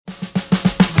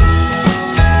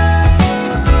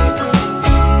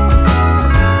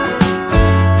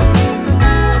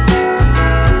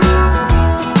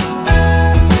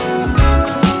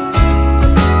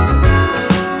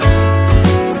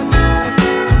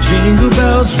Jingle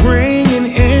bells ringing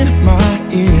in my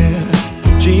ear.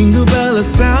 Jingle bell, a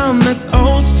sound that's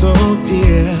oh so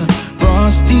dear.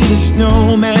 Frosty the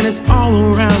snowman is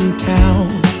all around town.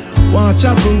 Watch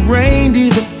out for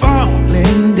reindeers are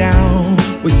falling down.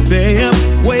 We stay up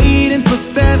waiting for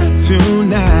Santa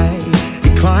tonight. He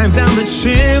climbs down the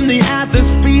chimney at the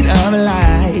speed of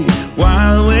light,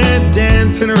 while we're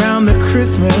dancing around the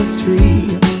Christmas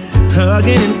tree,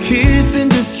 hugging and kissing,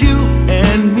 just you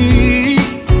and me.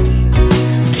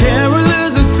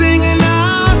 Carolers are singing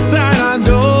outside our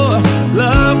door,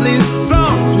 lovely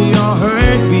songs we all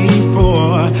heard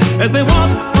before, as they walk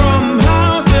from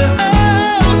house to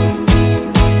house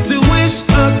to wish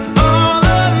us all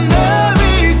a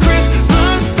Merry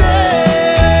Christmas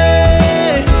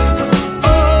Day.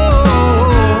 Oh,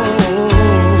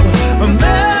 a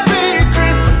Merry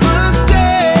Christmas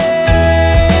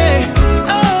Day.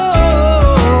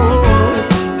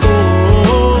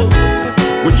 Oh,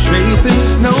 we're chasing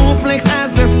snowflakes as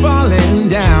they're falling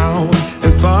down,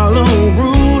 and follow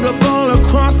Rudolph all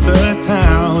across the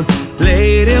town.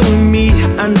 Later we meet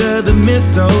under the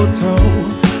mistletoe,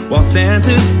 while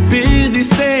Santa's busy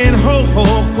saying ho ho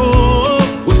ho.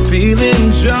 We're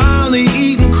feeling jolly,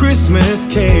 eating Christmas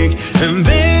cake, and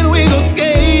then we go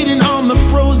skating on the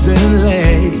frozen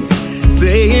lake,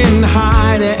 saying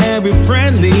hi to every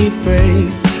friendly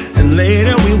face, and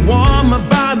later we warm up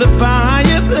by the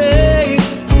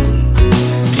fireplace.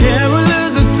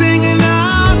 Carolers are singing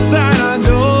outside our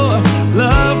door,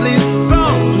 lovely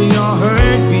songs we all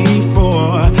heard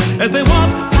before, as they walk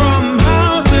from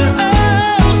house to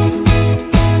house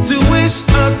to wish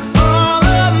us all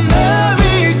a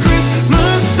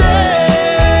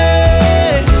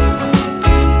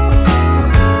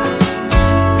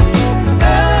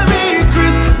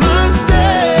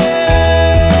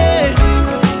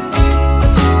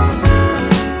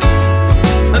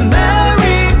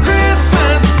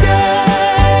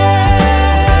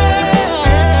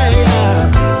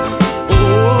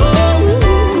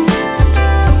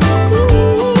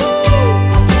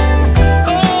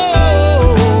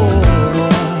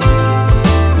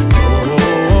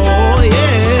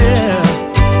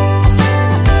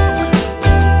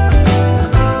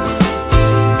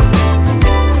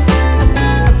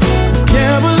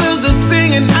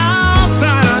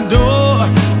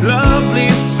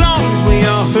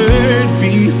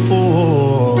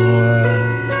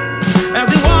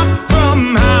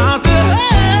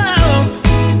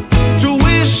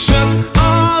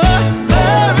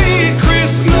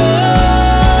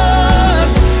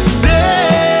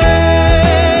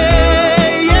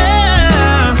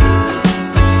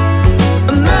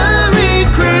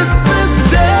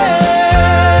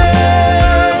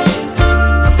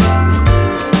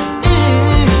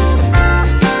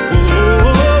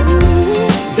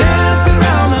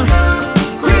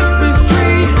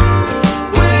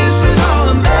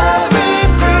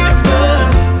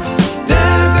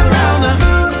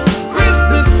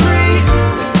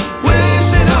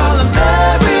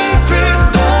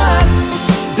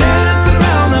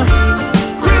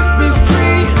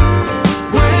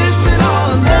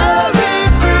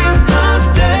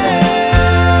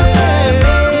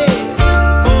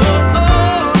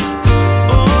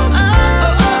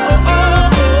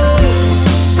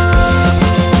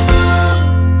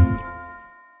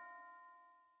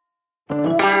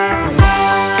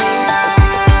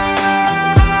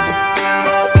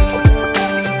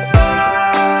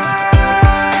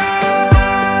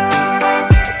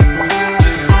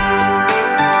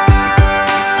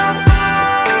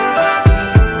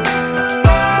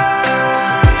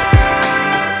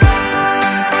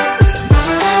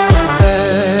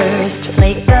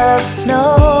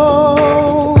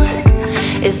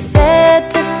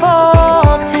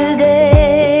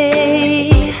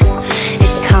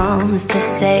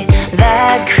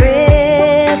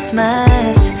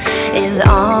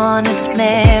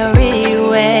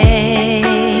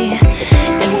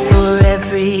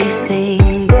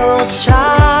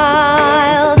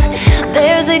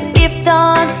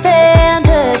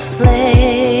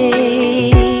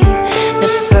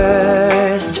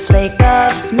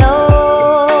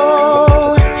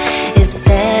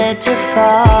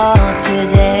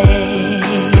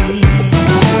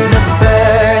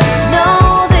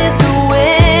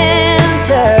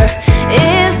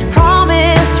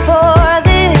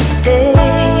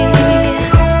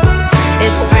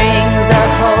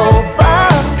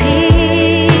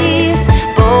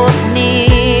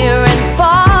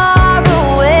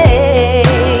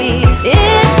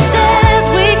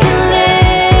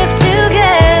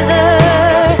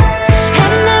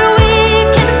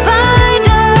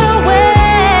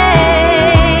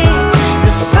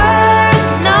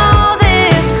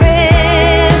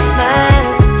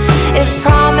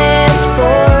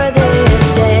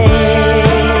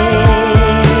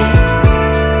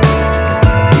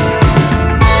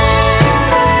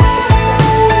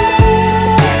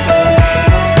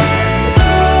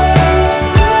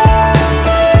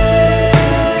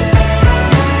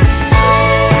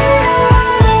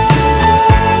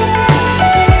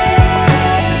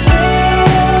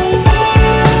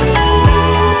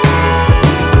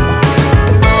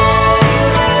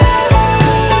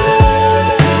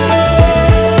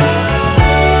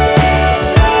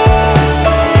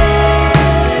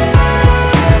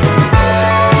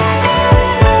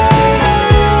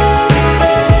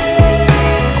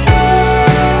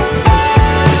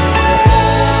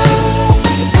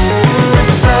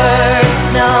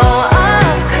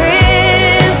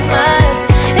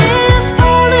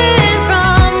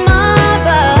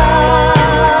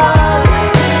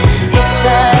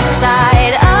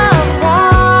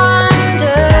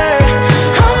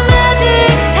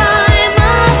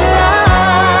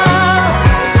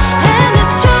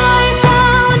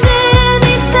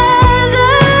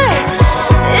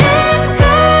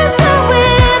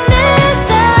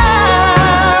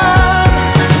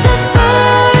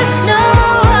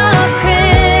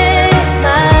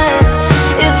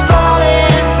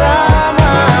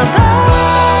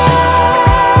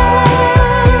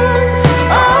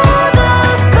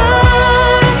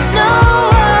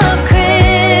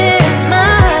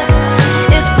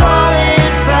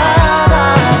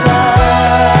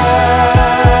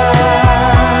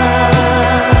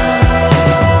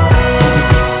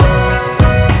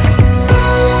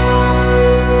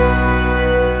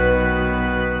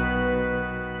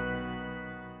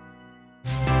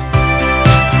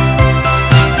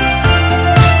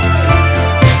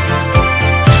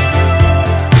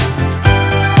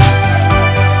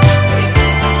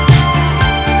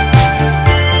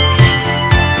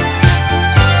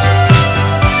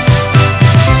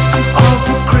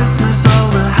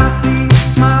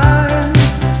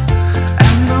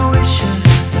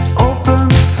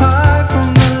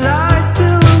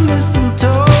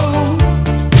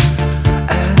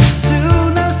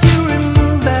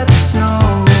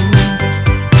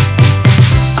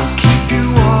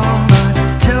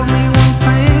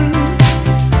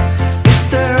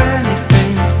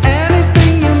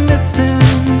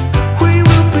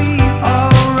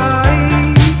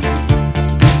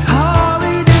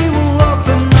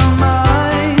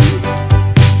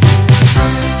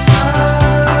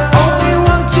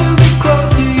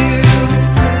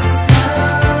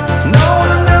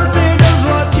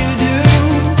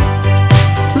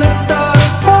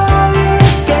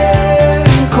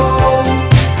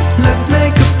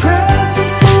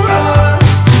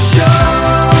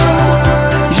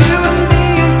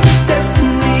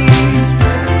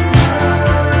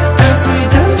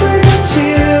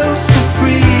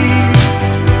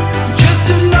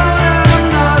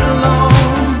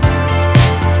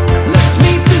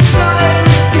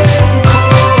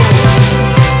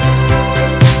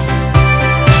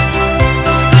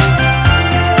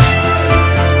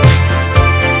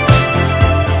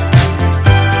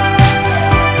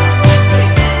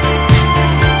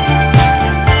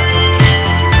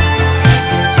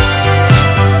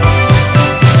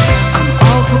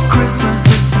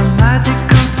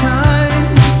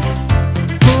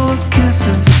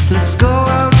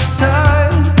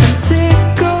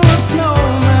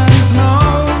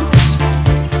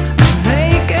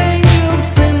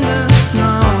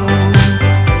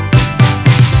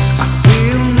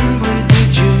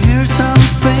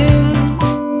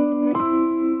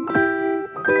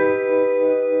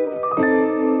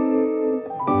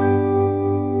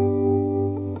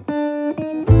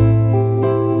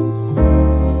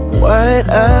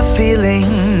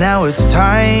feeling, now it's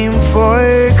time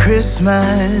for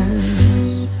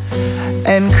Christmas.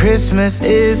 And Christmas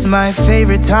is my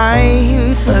favorite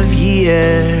time of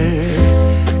year.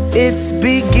 It's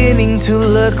beginning to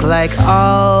look like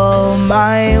all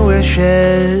my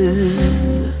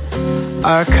wishes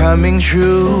are coming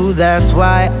true, that's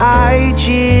why I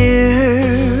cheer.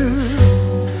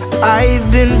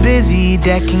 I've been busy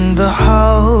decking the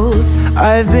halls,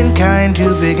 I've been kind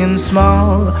to big and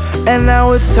small, and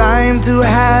now it's time to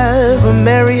have a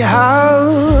merry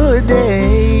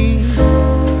holiday.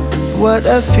 What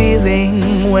a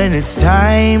feeling when it's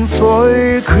time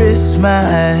for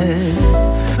Christmas.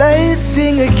 Let's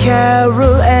sing a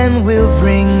carol and we'll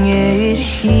bring it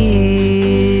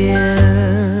here.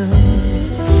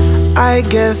 I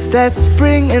guess that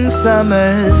spring and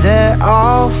summer, they're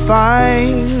all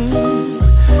fine,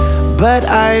 but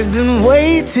I've been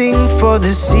waiting for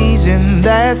the season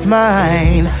that's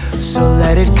mine. So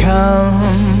let it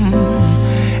come,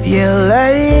 yeah,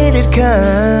 let it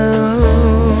come.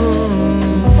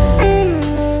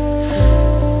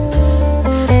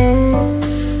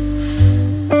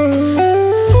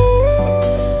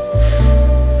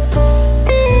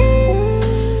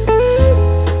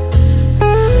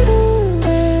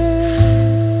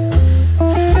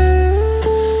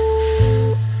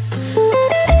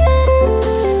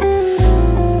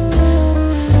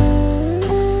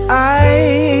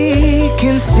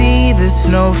 See the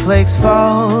snowflakes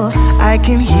fall, I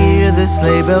can hear the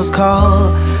sleigh bells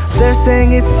call. They're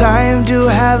saying it's time to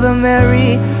have a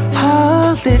merry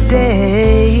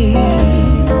holiday.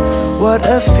 What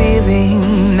a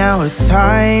feeling, now it's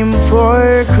time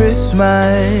for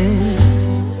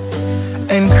Christmas.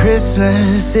 And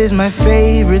Christmas is my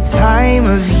favorite time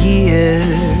of year.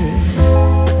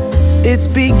 It's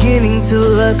beginning to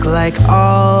look like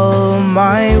all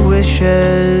my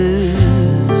wishes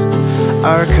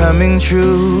are coming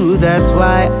true, that's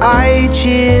why I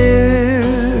cheer.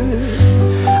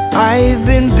 I've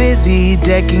been busy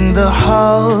decking the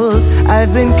halls,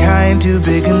 I've been kind to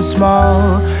big and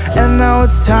small, and now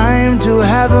it's time to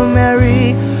have a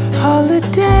merry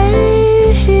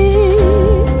holiday.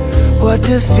 What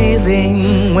a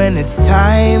feeling when it's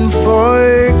time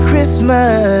for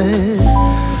Christmas.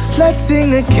 Let's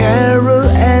sing a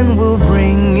carol and we'll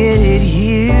bring it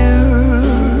here.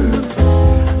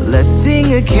 Let's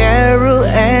sing a carol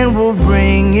and we'll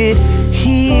bring it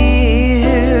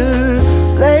here.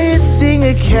 Let's sing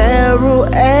a carol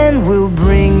and we'll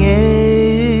bring it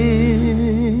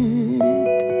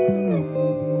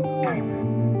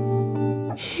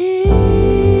here.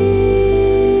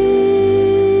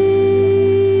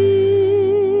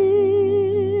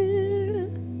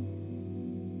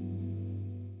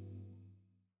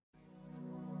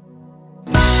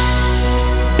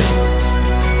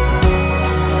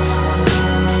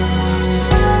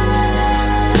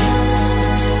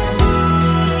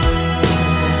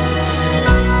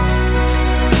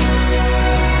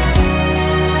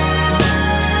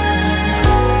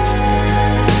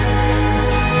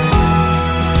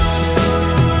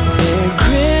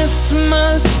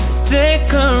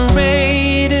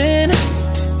 Decorated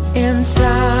in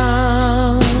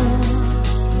town,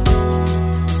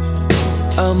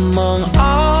 among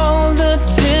all the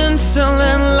tinsel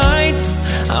and lights,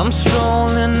 I'm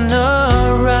strolling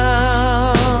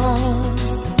around,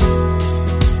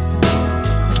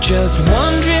 just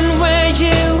wondering where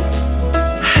you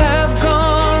have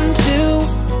gone to.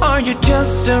 Are you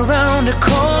just around the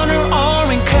corner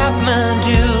or in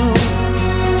Kathmandu?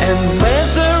 And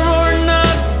whether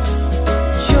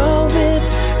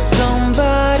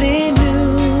somebody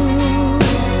new,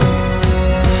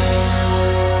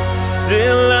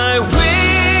 still I wish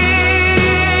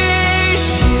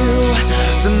you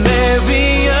the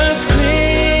merriest Christmas.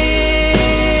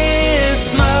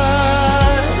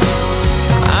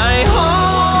 I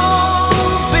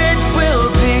hope it will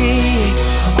be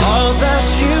all that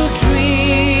you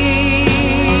dream.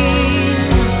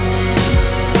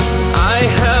 I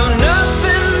have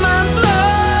nothing but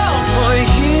love for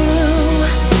you.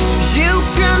 You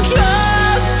can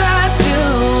trust that to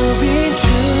be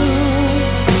true.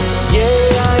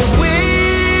 Yeah, I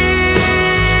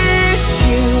wish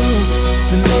you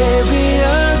the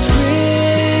merriest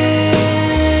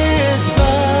Christmas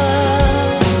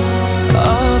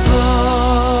of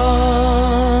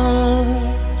all.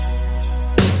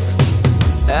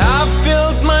 I've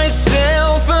built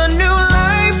myself a new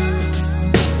life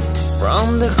from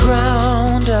the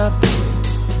ground up.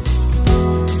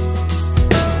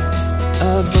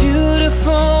 A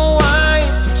beautiful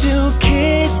wife, 2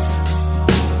 kids,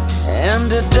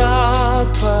 and a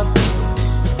dog pup.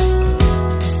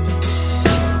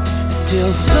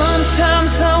 Still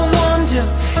sometimes I wonder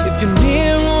if you're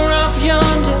near or off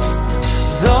yonder,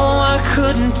 though I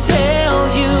couldn't tell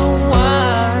you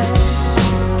why.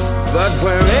 But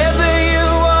wherever you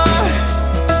are,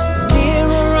 near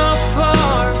or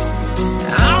afar,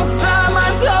 outside my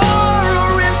door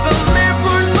or in some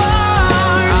airport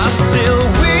bar, I still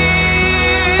wish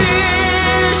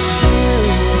you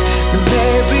the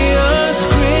merriest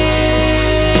Christmas.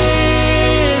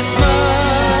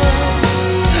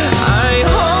 I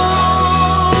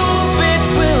hope it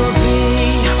will be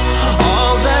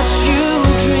all that you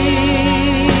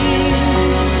dream.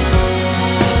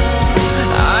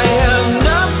 I have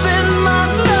nothing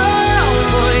but love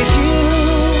for you.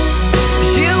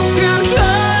 You can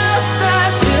trust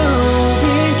that to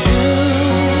be true.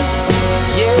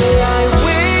 Yeah, I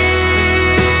wish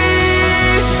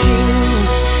you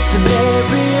the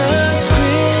merriest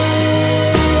Christmas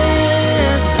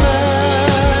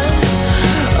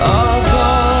of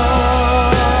all.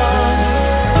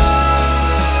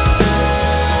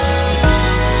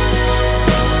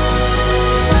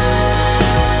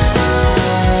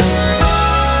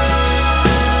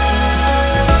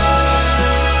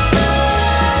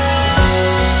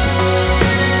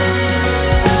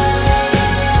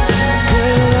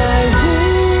 Girl, I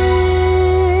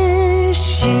wish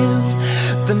you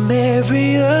the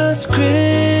merriest Christmas.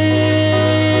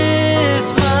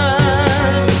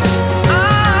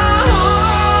 I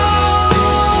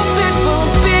hope it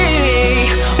will be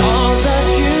all that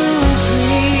you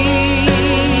dream.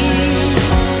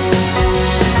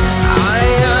 I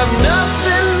have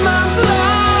nothing but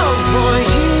love for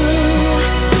you.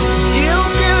 You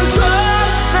can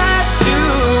trust that to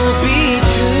be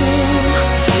true.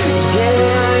 Yeah,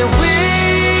 I wish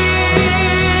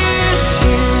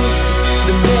you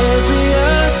the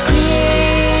merriest Christmas,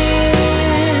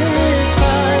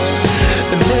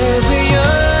 the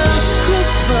merriest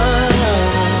Christmas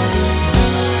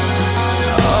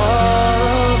of all.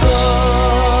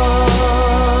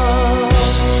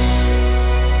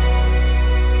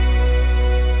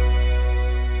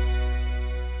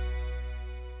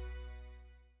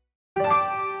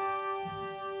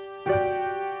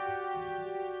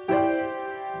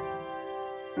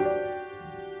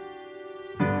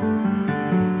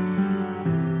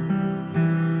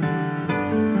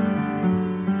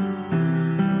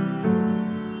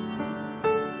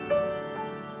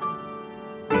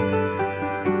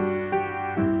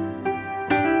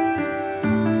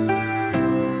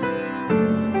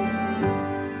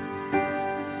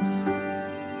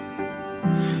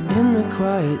 In the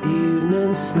quiet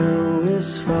evening, snow is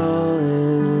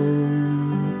falling,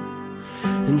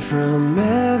 and from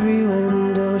every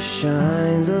window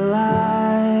shines a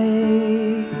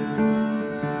light.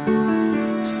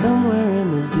 Somewhere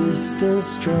in the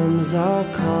distance, drums are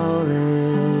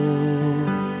calling,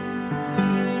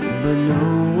 but no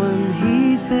one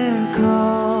heeds their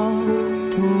call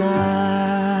tonight.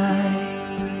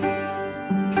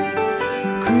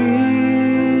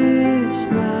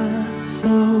 Christmas,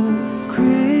 oh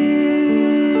Christmas,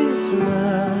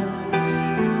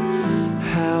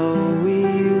 how we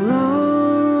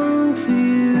long for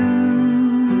you.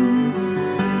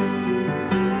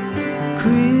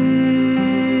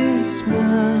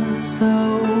 Christmas,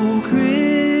 oh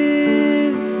Christmas,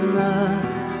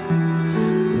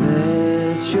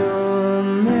 let your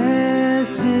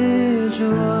message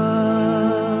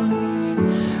once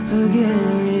again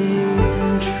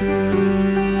ring true.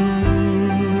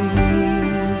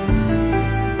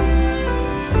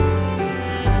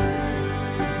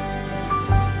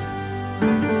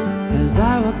 As I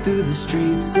walk through the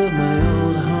streets of my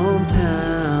old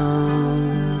hometown,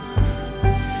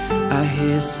 I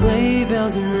hear sleigh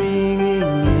bells ringing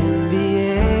in the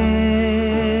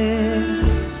air.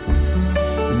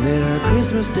 There are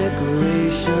Christmas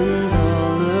decorations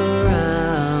all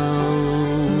around.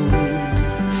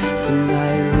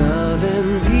 Tonight love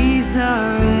and peace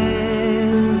are everywhere.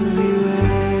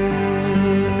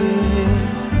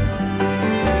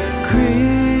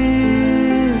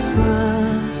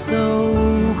 Christmas,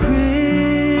 oh Christmas,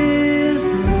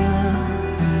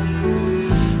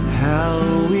 how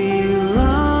we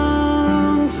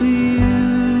long for you.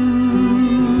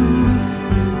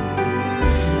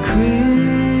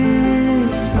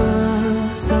 Christmas,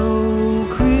 oh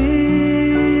Christmas.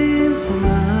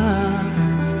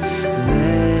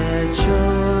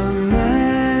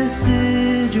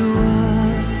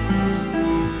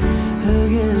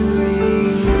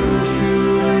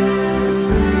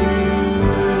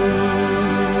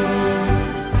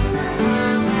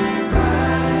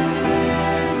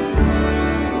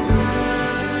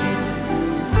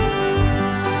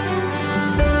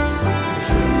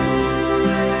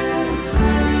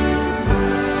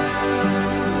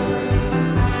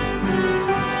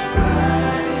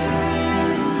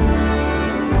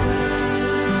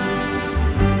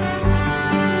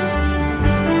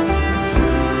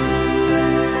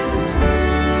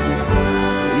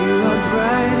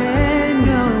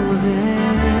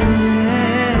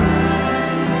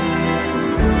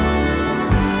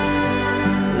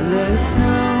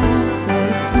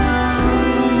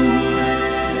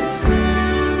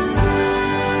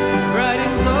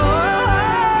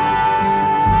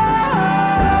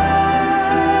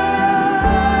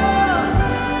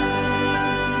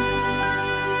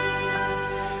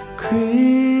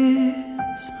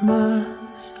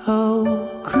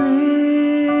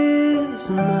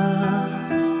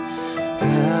 Christmas.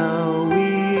 How we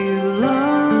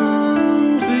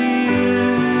longed for you.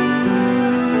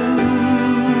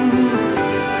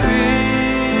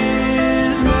 Christmas,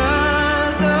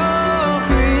 oh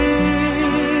Christmas,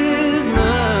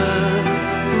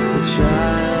 the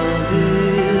child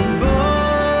is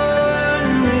born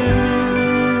anew.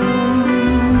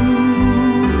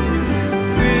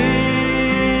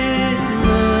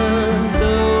 Christmas,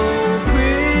 oh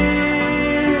Christmas,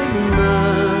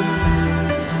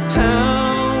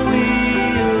 how we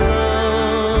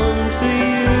long for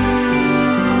you.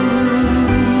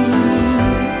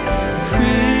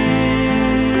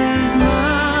 Christmas,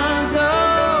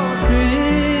 oh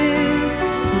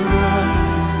Christmas,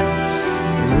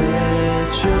 let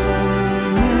your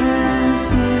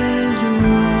message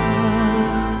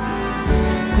once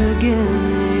again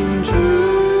ring true.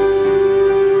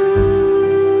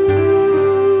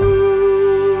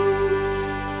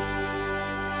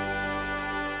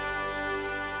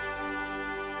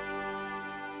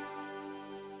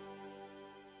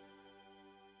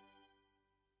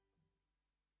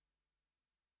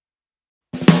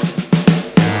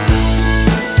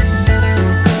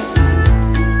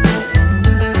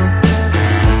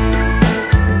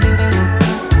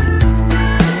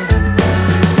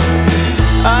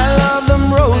 I love them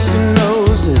rosy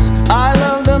noses, I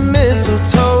love the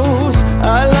mistletoes,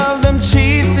 I love them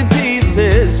cheesy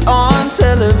pieces on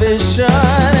television.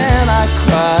 And I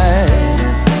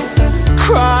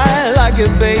cry like a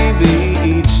baby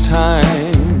each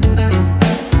time.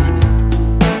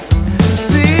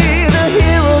 See, the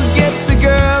hero gets the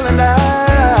girl and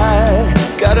I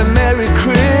got a Merry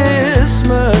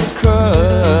Christmas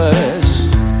crush.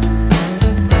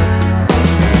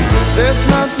 There's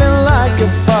nothing like a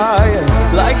fire,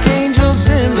 like angels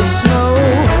in the snow.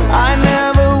 I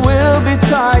never will be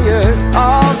tired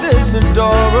of this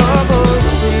adorable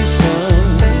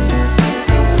season.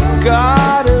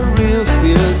 Got a real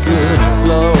feel-good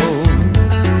flow.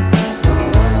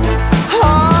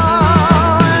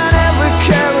 Oh, and every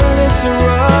carol is a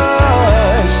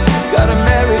rush. Got a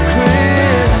Merry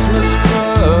Christmas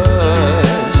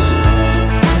crush.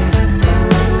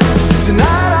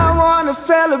 Tonight I wanna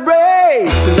celebrate.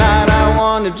 Tonight I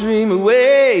wanna dream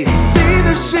away. See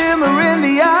the shimmer in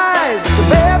the eyes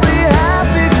of every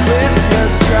happy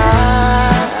Christmas child.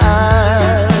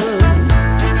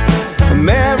 A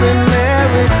Merry,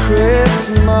 Merry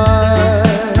Christmas.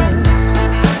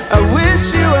 I wish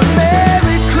you a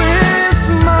Merry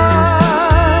Christmas.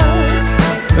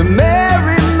 A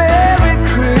Merry, Merry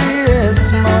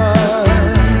Christmas.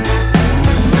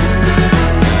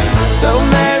 So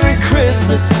Merry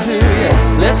Christmas to you.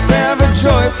 Let's have a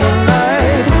joyful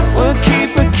night. We'll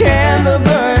keep a candle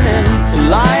burning to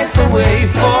light the way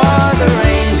for the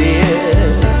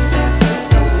reindeers.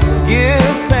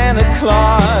 Give Santa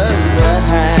Claus a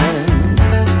hand.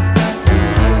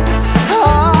 Oh,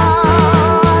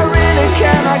 I really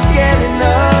cannot get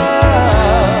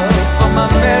enough of my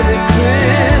Merry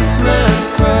Christmas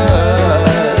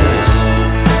crush.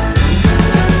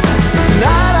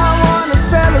 Tonight I wanna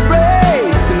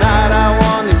celebrate. Tonight I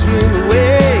wanna dream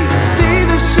away. See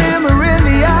the shimmer in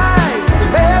the eyes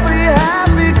of every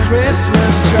happy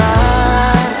Christmas child.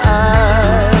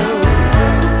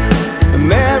 A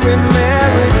Merry,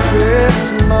 Merry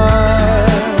Christmas.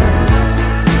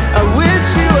 I wish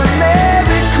you a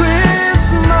Merry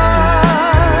Christmas.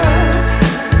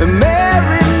 A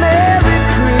Merry, Merry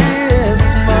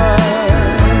Christmas.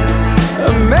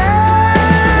 A Merry,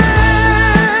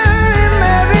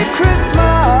 Merry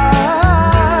Christmas.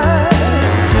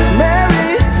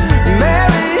 Merry,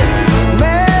 Merry,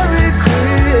 Merry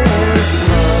Christmas.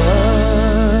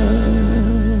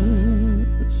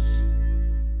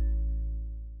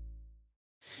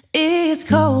 It's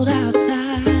cold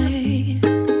outside,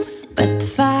 but the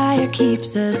fire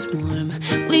keeps us warm.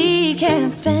 We can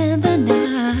spend the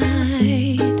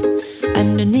night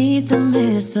underneath the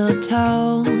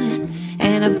mistletoe.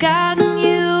 And I've gotten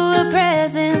you a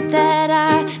present that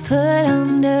I put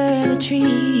under the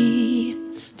tree.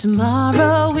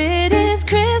 Tomorrow it is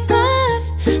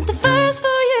Christmas, the first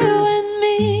for you and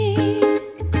me.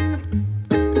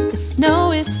 The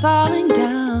snow is falling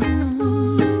down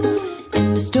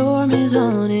and the storm is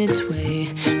on its way.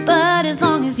 But as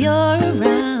long as you're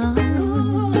around,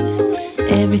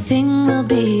 everything will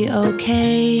be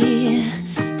okay.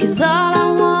 'Cause all I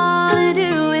wanna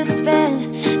do is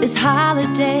spend this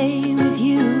holiday with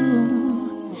you.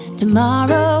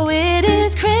 Tomorrow it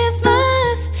is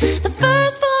Christmas, the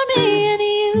first for me and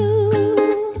you.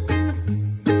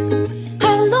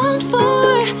 I've longed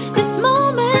for this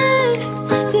moment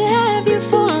to have you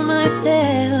for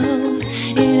myself.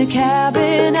 in a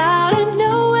cabin out of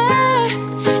nowhere,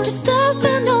 just us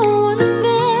and no one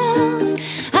else.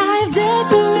 I've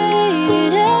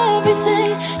decorated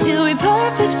everything to be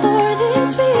perfect for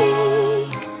this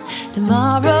week.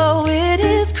 Tomorrow it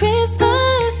is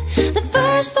Christmas, the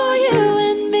first for you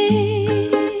and me.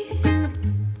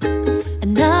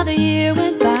 Another year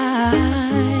went by,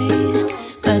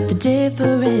 but the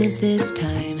difference this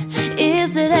time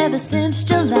is that ever since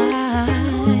July,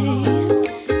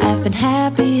 I've been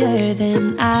happier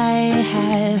than I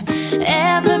have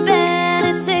ever been.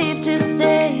 It's safe to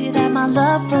say that my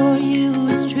love for you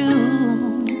is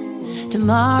true.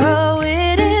 Tomorrow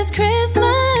it is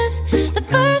Christmas, the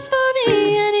first for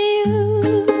me and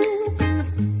you.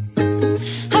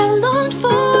 I've longed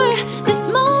for this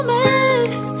moment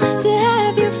to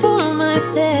have you for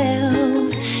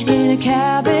myself, in a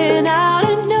cabin out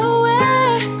of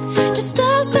nowhere, just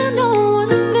us and no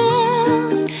one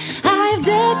else. I've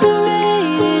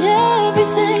decorated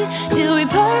everything to be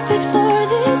perfect for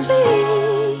this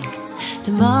week.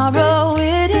 Tomorrow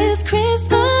it is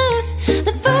Christmas,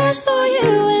 the first for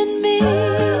you and me.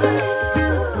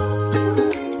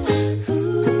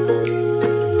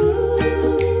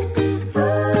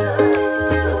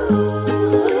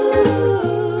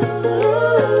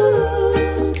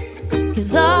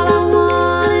 Cause all I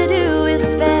wanna do is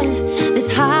spend this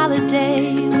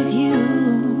holiday with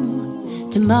you.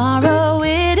 Tomorrow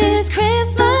it is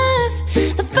Christmas,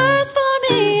 the first for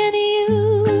me and you.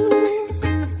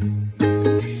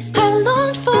 I've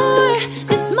longed for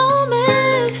this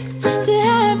moment to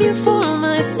have you for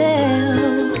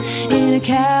myself, in a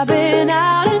cabin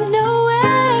out of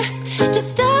nowhere,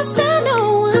 just us and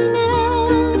no one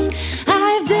else.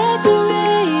 I've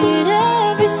decorated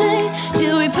everything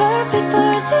to be perfect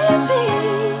for this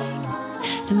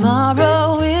week.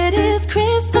 Tomorrow it is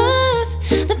Christmas,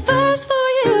 the first for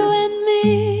you and me.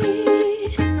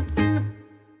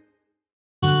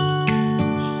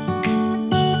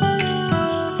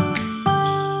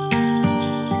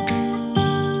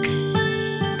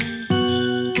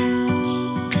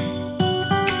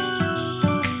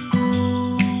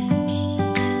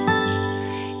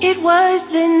 It was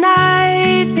the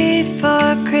night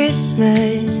before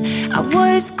Christmas. I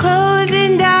was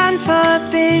closing down for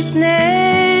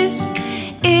business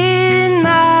in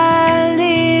my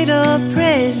little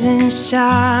prison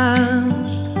shop,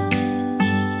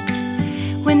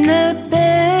 when the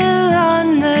bell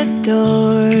on the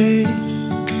door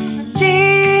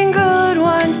jingled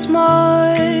once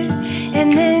more,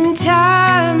 and then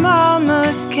time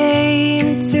almost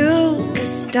came to a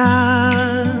stop.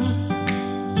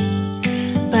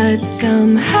 But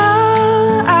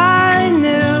somehow I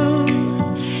knew,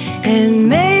 and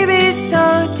maybe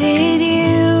so did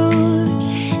you,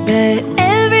 that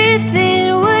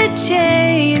everything would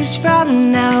change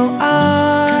from now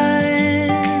on.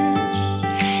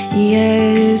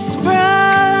 Yes,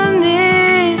 from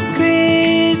this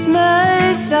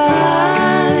Christmas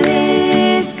on,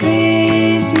 this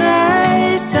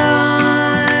Christmas on.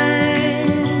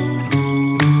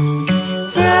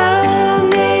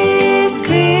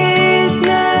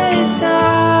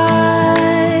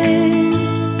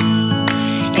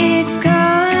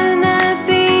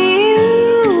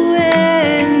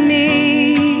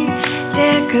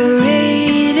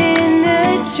 Decorating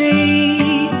the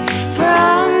tree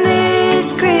from this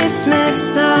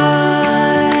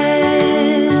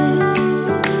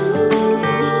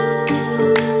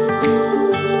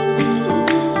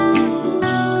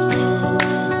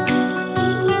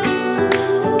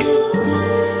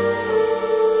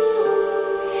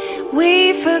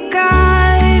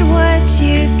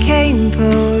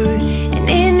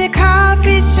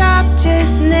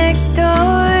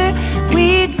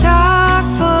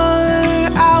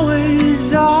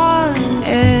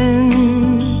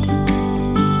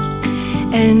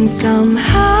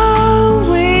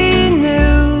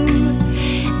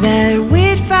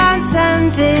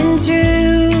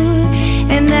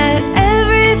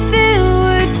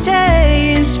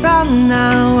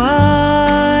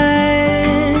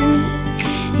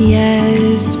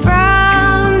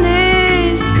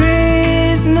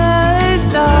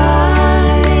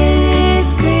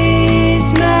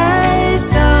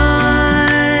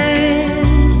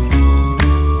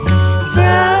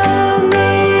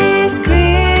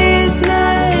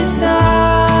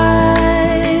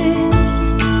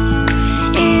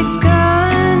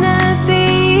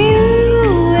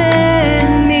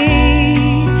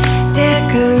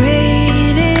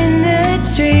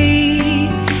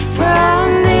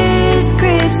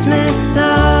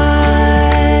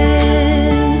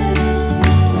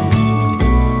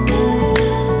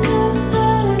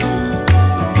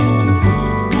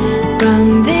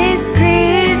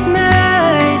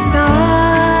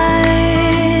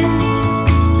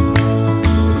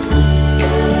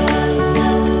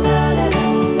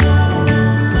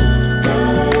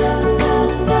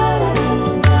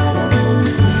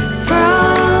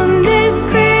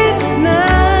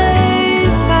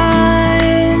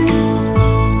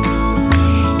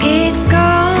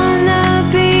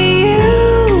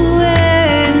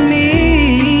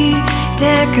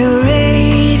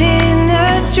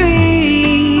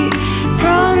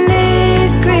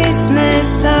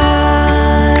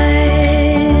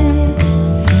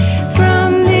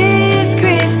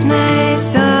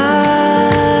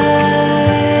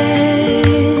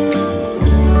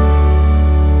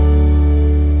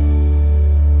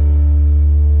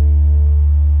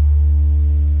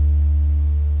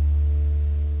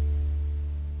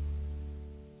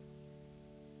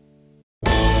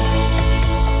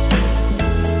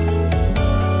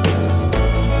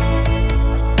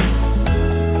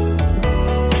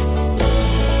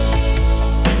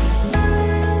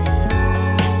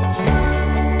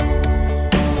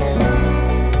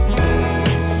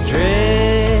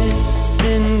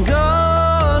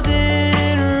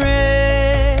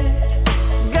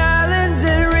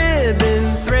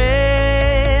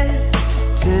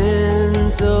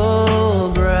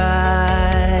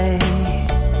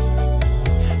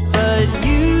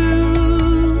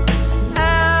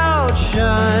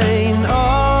shine.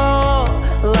 Oh,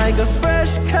 like a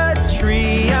fresh cut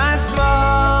tree, I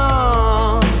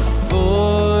fall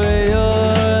for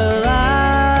your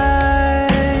light.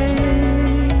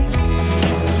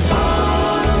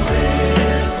 On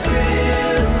this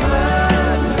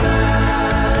Christmas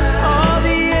night, all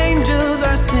the angels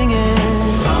are singing.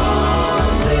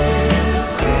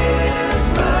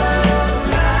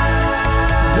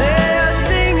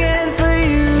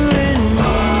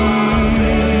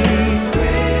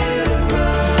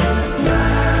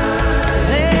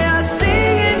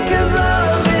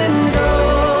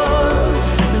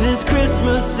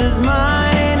 Is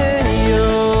mine and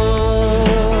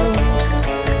yours.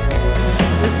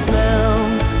 The smell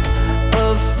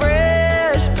of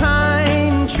fresh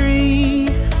pine tree.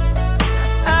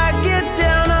 I get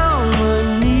down on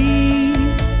my knee,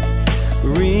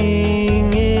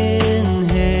 ring in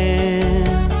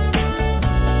hand,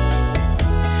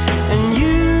 and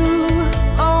you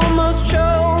almost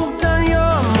choked on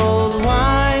your mulled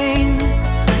wine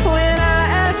when I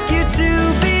ask you to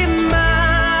be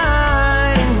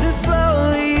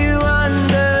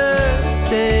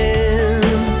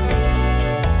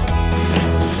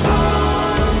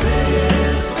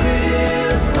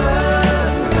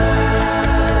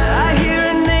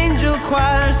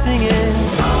singing.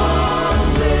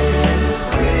 On this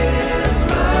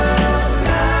Christmas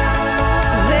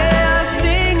night, they are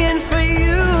singing for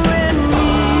you and me. On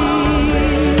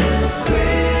this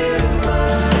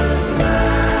Christmas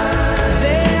night,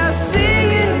 they are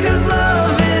singing 'cause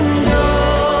love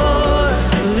endures.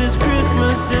 This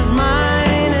Christmas is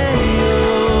mine and yours.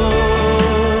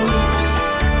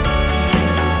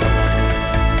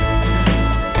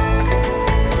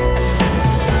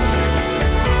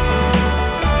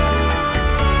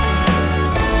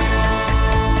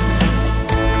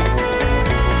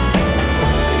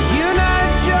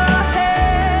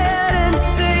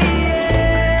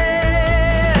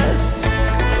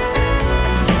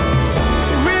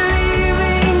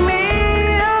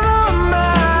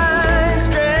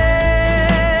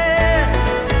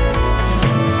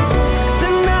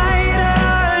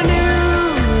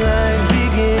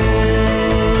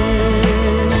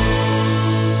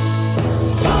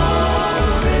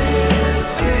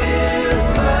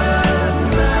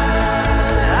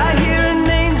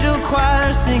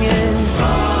 Singing.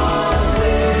 On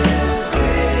this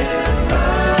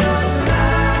Christmas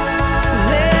night,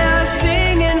 they are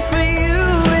singing for you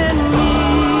and me.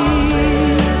 On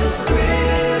this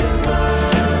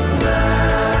Christmas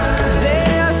night, they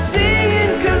are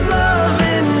singing 'cause love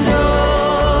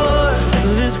endures.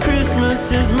 This Christmas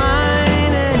is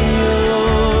mine and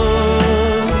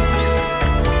yours.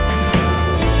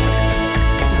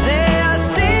 They are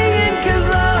singing 'cause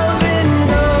love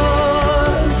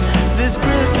endures. This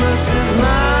Christmas is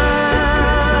mine.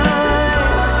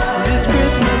 This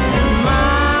Christmas is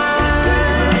mine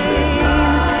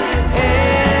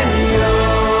and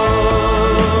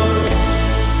yours.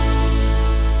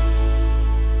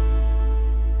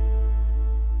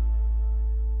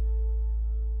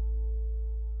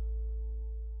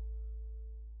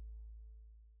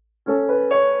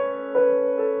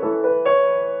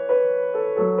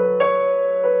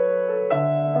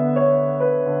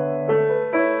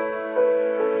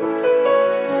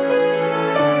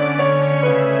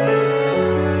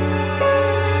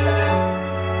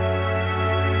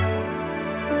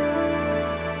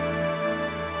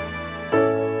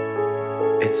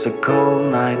 It's a cold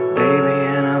night, baby,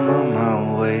 and I'm on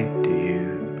my way to you.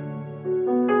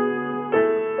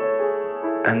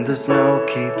 And the snow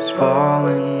keeps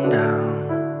falling down.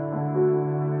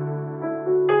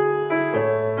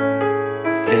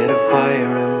 Lit a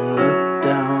fire and look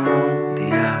down on the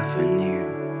avenue.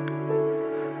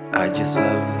 I just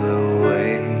love the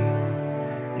way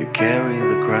you carry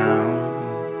the crown.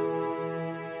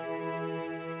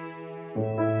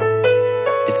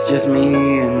 It's just me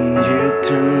and you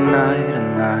tonight,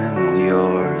 and I'm all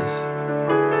yours.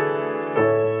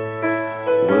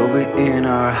 We'll be in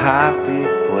our happy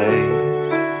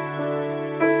place.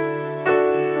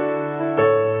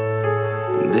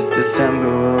 This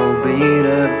December will be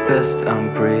the best, I'm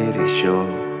pretty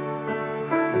sure.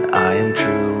 And I am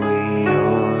truly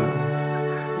yours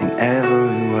in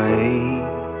every way.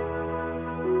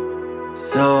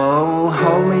 So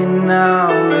hold me now,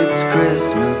 it's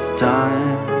Christmas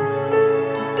time.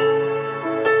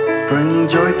 Bring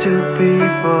joy to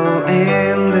people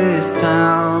in this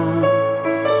town.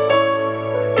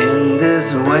 In this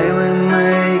way we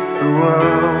make the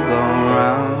world go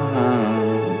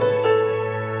round.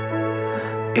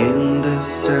 In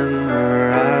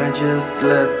December I just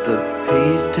let the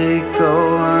peace take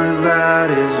over. That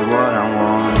is what I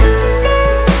want.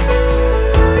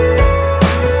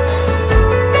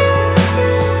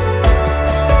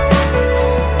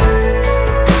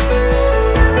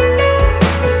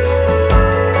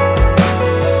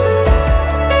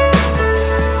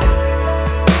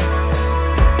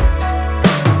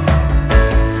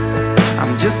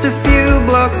 Just a few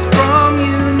blocks from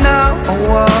you now, I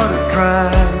wanna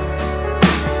drive.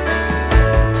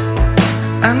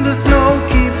 And the snow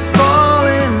keeps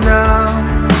falling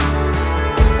down.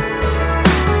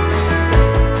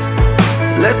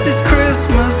 Let this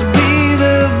Christmas be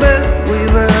the best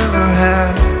we've ever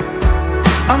had.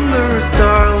 Under a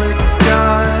starlit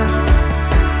sky,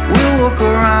 we'll walk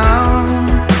around.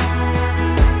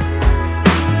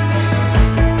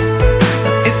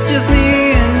 It's just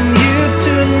me and you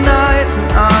tonight,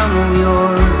 and I'm all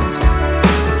yours.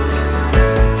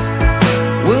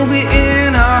 We'll be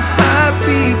in a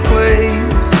happy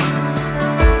place.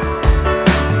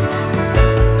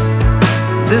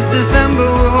 This December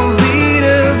will be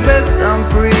the best, I'm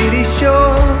pretty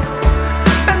sure.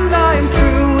 And I'm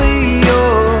truly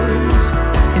yours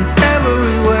in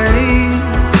every way.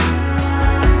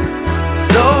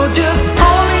 So just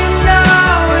hold me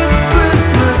now, it's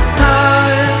Christmas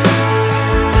time.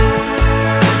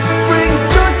 Bring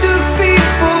joy to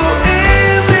people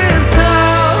in this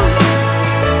town.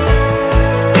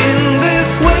 In this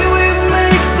way we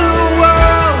make the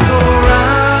world go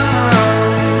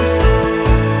round.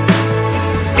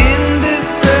 In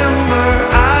December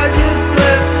I just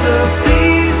let the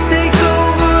peace take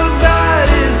over, that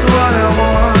is what I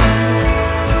want.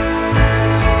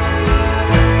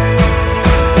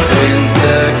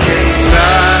 Winter came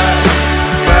back,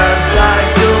 fast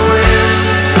like the wind,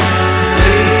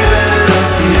 leaving a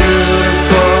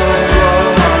beautiful glow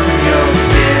on your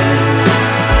skin.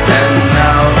 And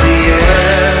now the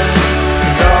air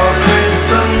is all crisp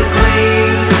and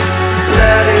clean.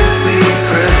 Let it be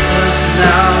Christmas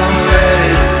now, let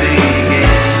it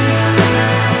begin.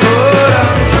 Put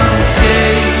on some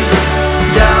skates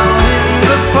down in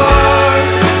the park.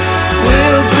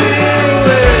 We'll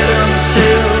pirouette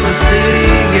until the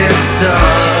city gets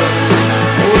dark.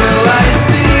 Will I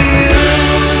see you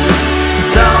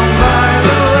down by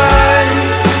the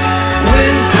lights?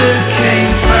 Winter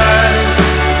came fast,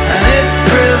 and it's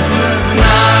Christmas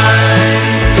night.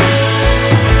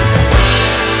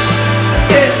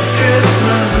 It's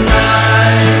Christmas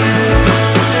night.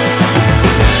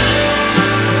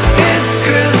 It's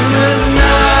Christmas night.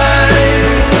 It's Christmas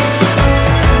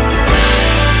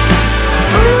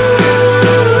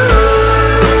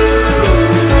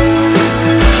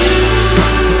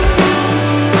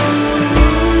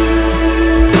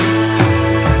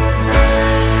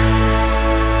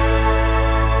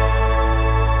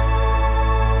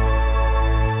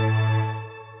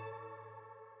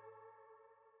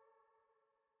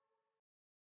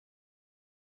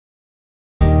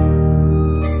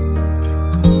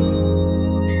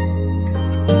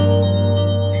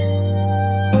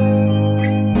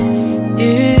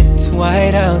It's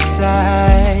white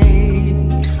outside,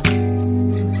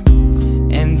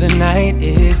 and the night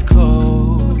is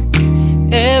cold.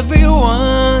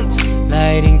 Everyone's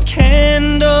lighting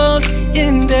candles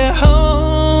in their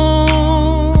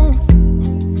homes.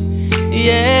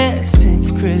 Yes,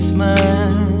 it's Christmas.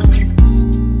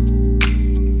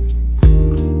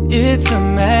 It's a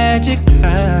magic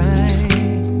time.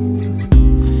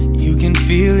 You can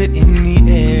feel it in the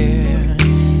air,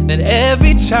 that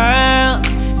every child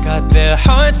got their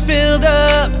hearts filled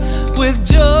up with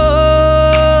joy.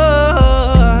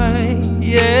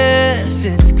 Yes,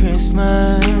 it's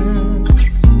Christmas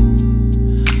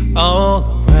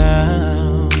all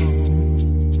around.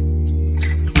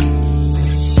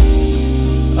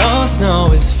 All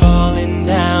snow is falling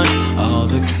down, all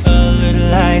the colored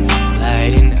lights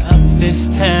lighting up this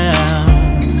town.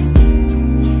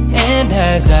 And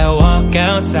as I walk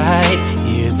outside,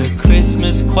 hear the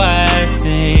Christmas choir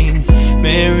sing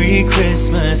Merry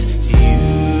Christmas to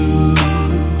you.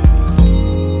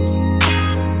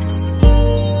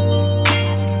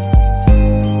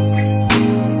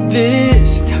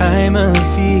 This time of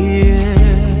year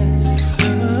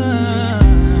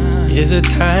is a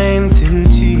time to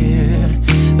cheer.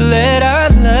 Let our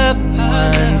loved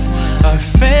ones, our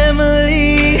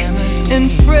family and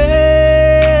friends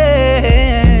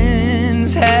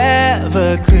have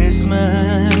a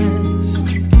Christmas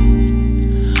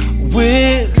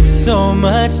with so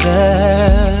much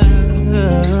love,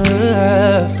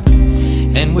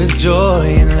 and with joy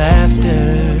and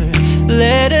laughter.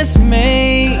 Let us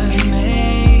make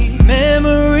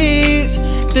memories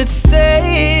that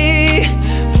stay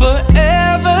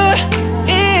forever.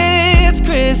 It's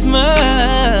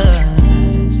Christmas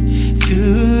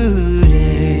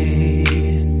today.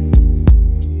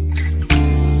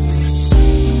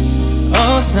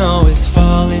 All snow is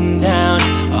falling down,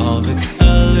 all the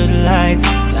colored lights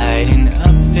lighting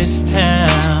up this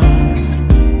town.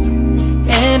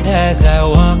 And And as I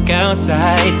walk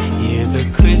outside, hear the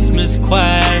Christmas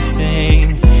choir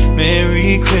sing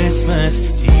Merry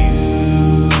Christmas to you.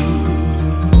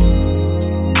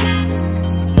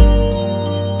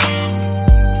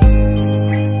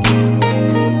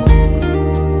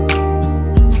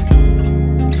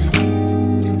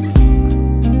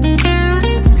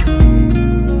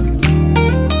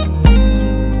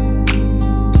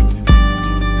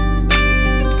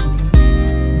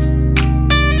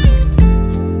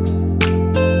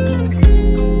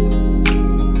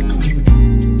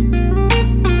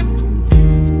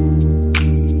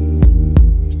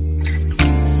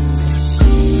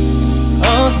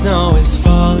 Snow is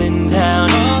falling down,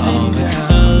 all the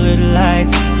colored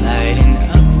lights lighting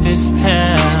up this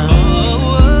town.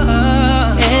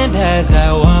 And as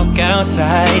I walk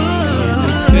outside, hear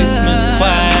the Christmas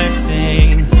choir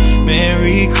sing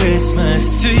Merry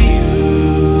Christmas to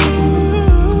you.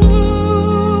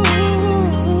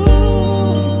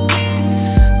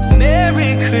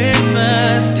 Merry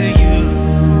Christmas to you.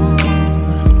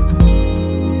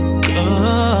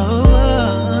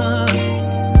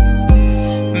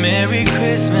 Merry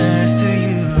Christmas to you.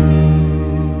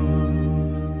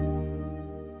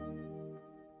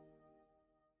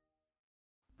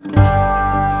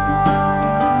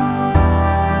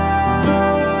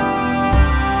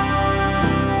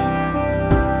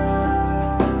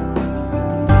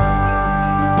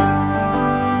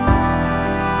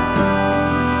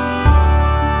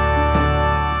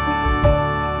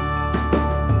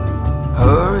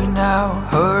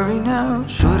 Hurry now,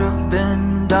 should have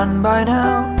been done by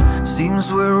now.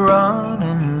 Seems we're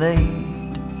running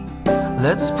late.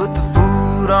 Let's put the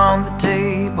food on the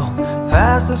table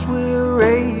fast as we're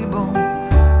able.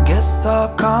 Guests are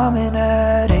coming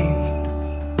at 8.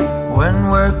 When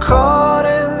we're caught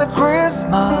in the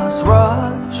Christmas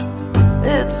rush,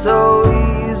 it's so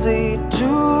easy to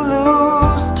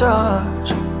lose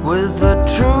touch with the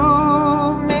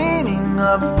true meaning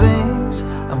of things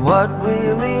and what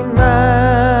really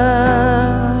matters.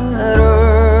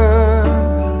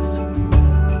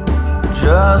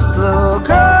 Just look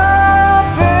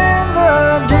up in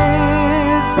the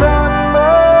December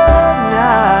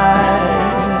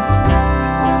night.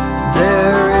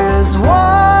 There is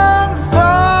one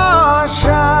star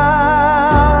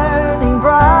shining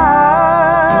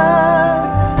bright.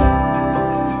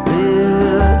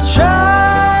 It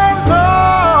shines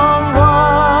on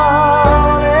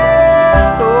one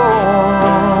and all.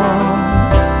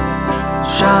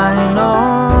 Shine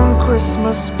on,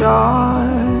 Christmas star.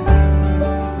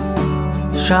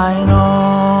 Shine on.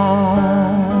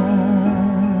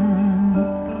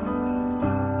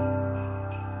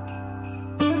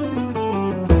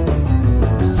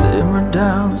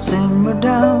 Simmer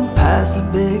down, pass a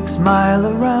big smile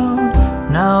around.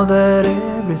 Now that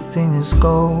everything is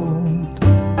gold,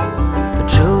 the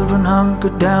children hunker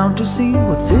down to see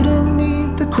what's hidden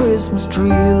beneath the Christmas tree.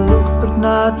 Look but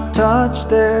not touch,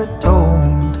 they're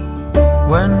told.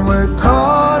 When we're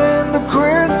caught in the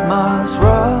Christmas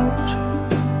rush,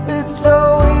 it's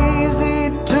so easy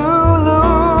to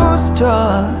lose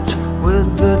touch with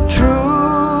the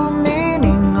true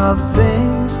meaning of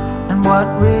things and what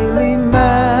really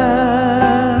matters.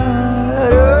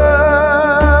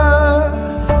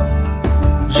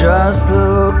 Just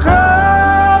look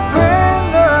up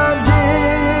in the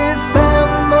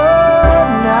December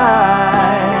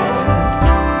night.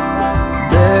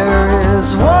 There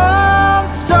is one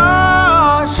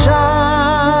star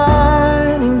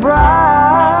shining bright.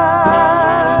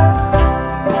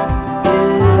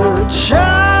 It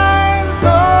shines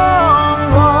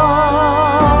on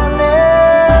one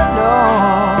and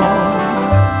all.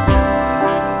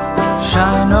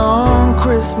 Shine on,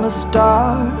 Christmas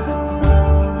star.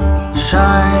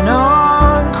 Shine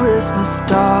on, Christmas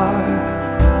star.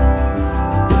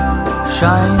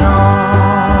 Shine on.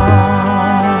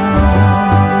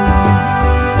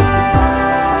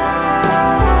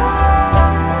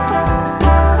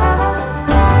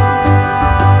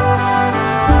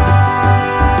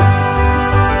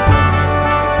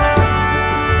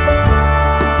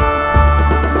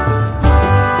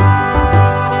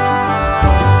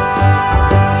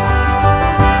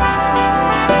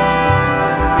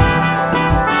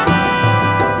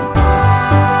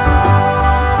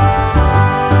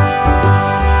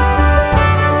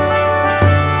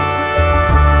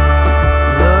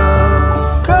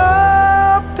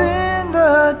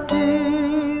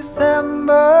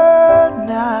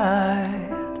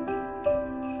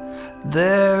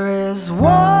 There is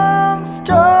one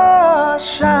star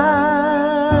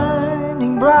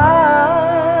shining bright.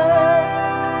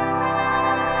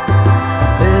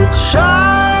 It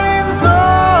shines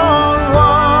on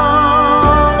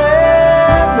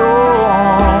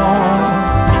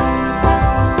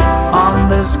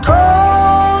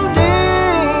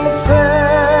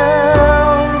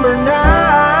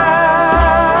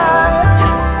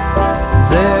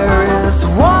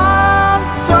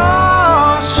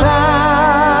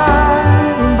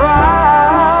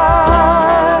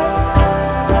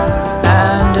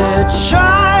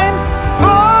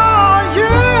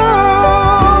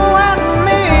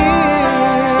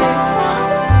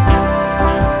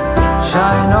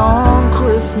Shine on,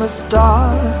 Christmas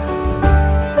star.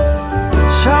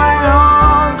 Shine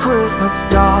on, Christmas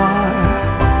star.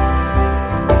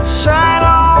 Shine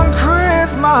on,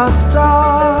 Christmas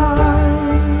star.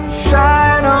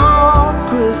 Shine on,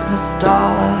 Christmas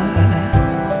star.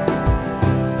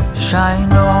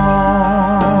 Shine on.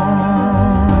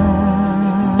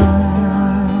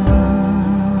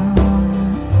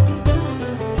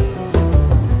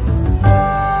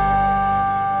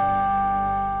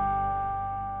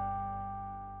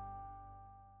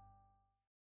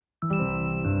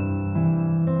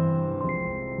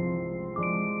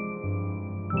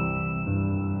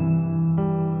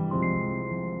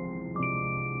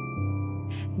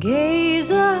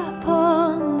 Gaze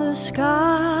upon the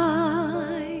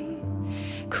sky,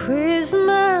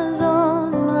 Christmas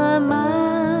on my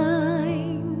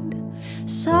mind.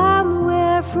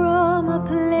 Somewhere from a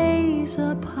place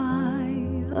up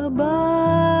high above,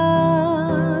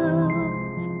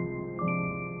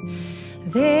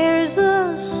 there's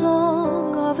a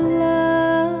song of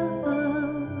love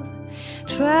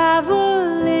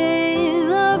traveling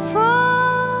afar,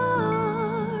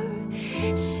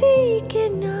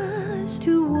 seeking us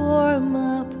to warm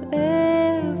up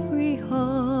every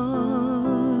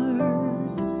heart,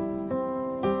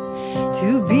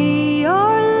 to be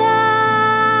our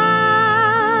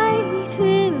light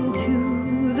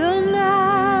into the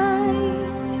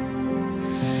night.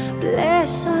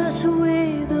 Bless us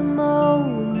with a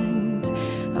moment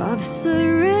of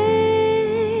serenity.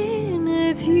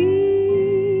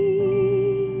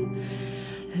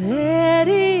 Let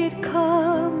it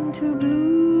come to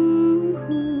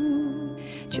bloom,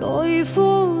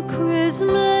 joyful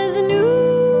Christmas news.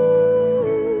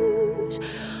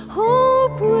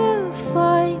 Hope will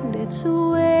find its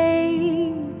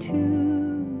way to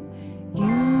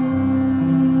you.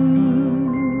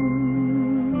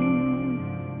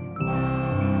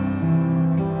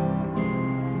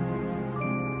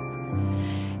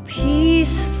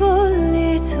 Peaceful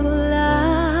little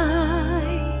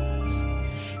lights,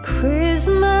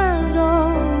 Christmas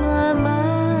on my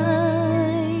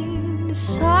mind.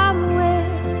 Somewhere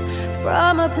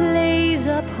from a place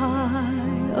up high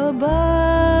above,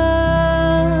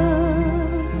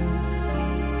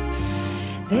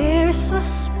 there's a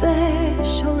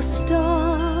special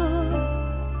star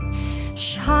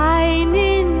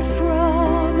shining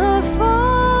from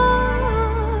afar,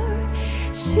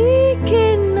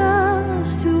 seeking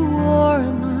us to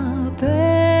warm up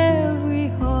every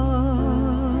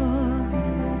heart,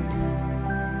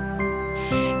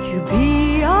 to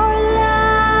be our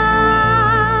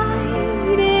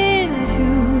light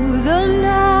into the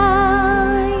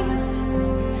night.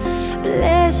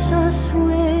 Bless us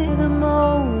with a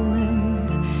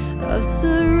moment of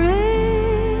serenity.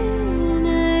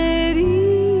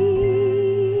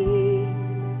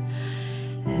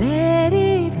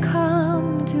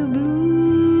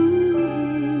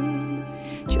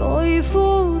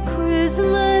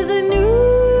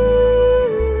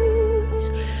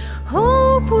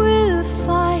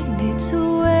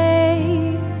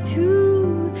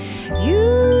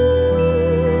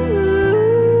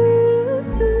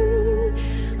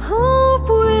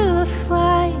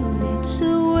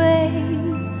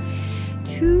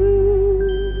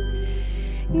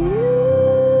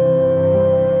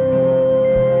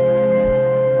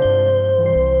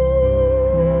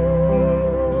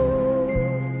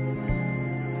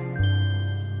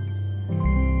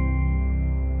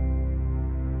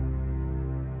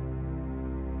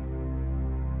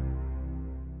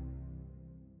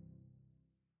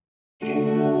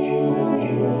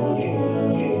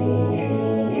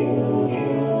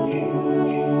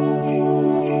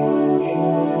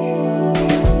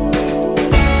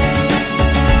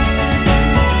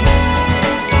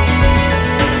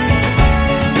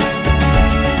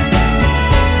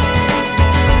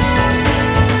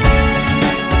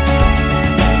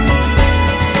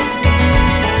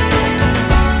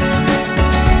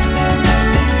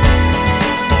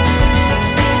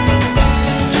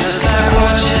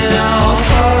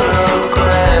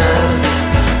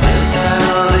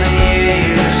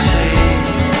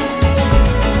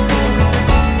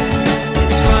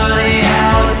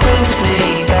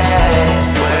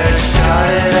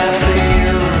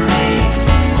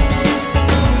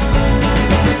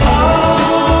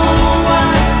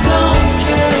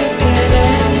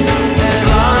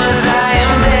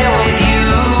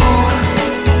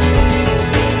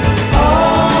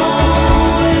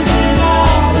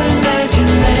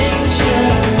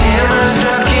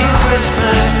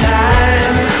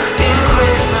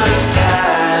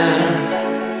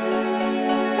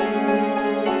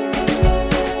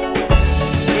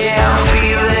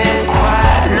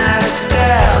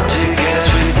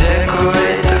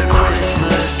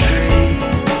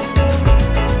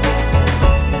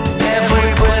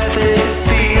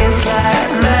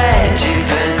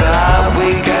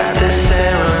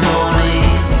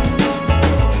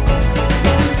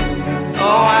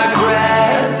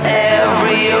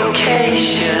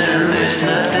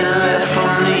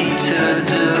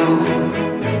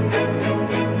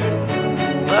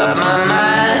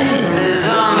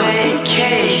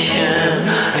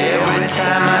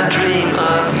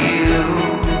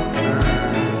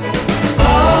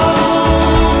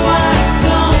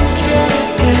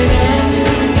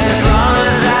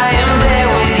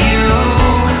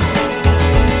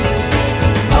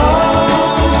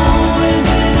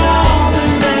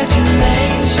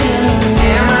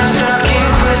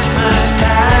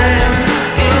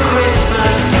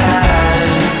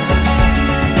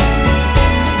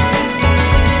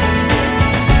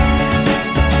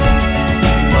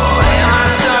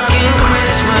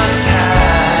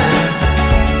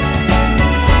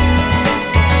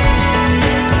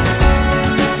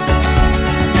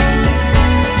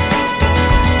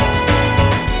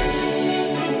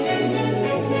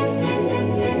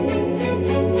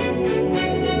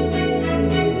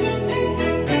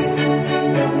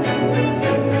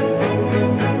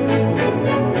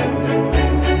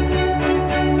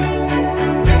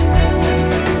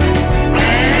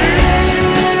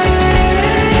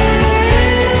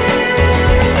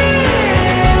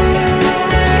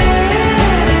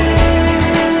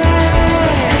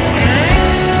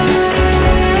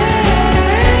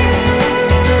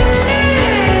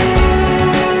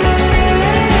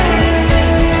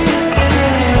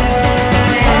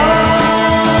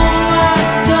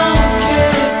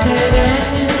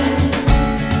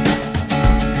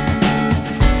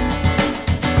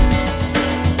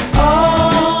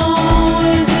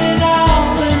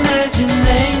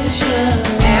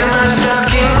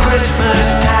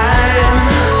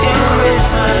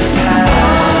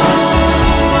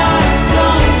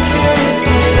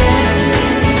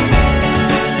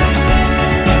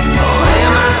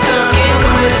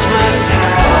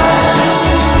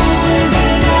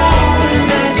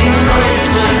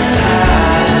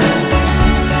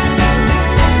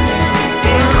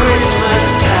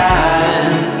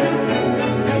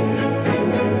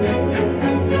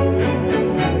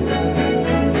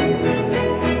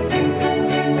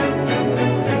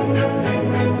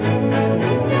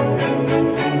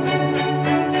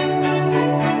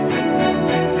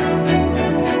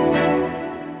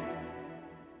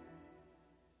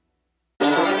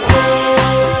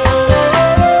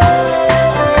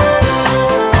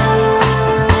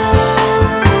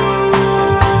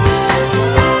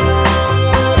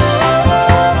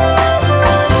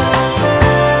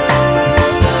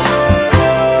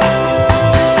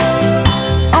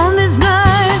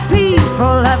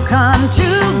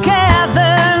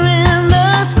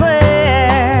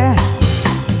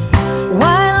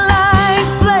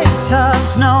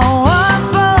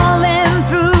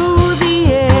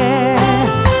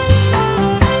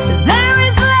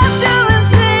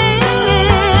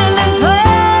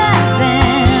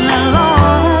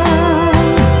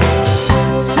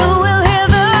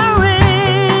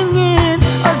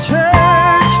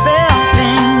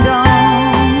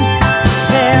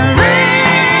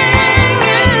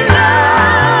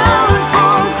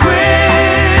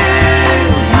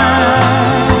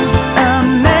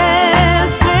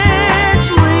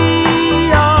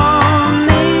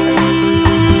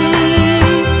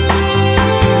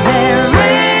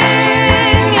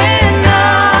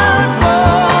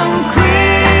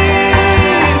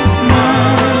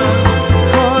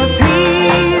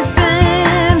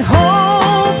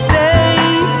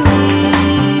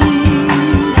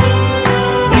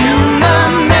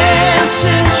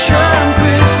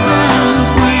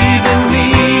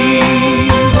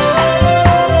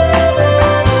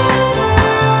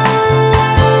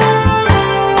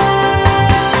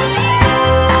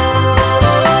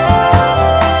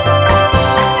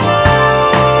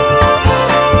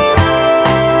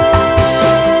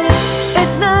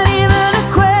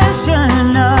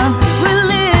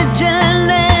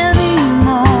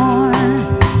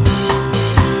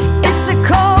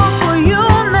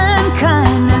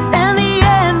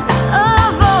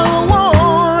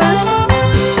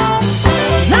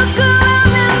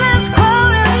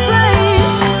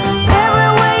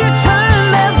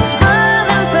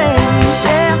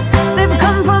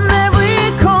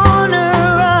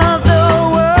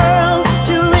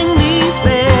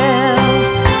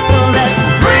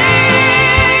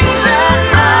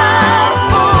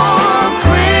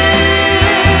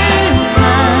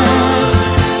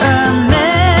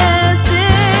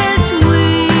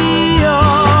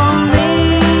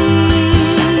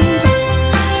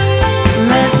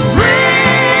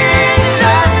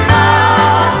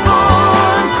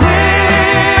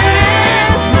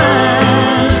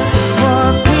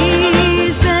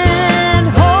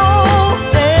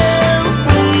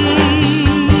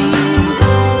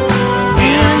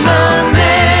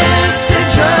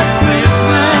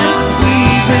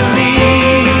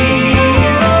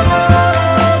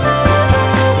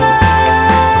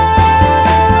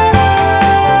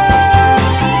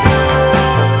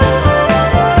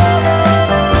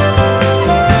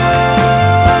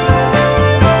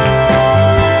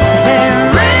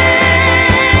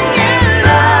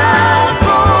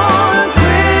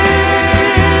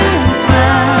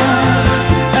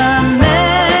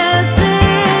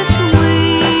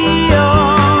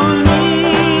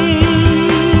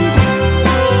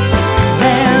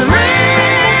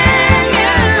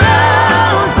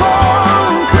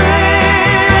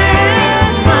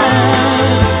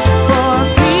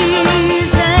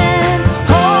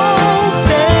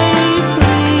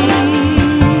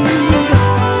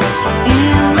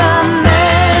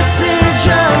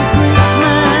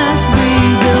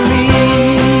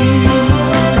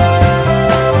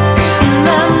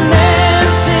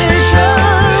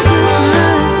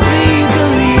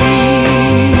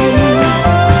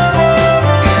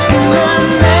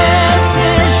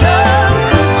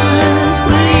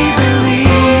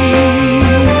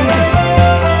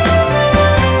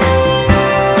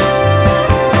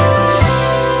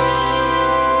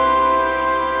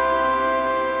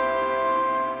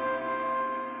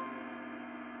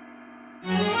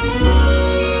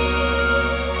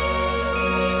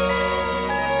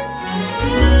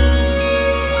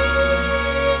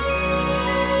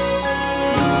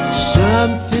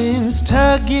 Something's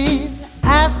tugging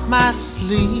at my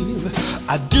sleeve.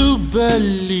 I do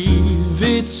believe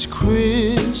it's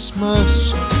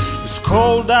Christmas. It's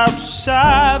cold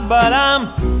outside, but I'm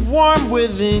warm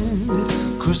within,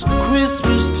 'cause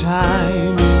Christmas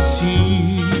time is here.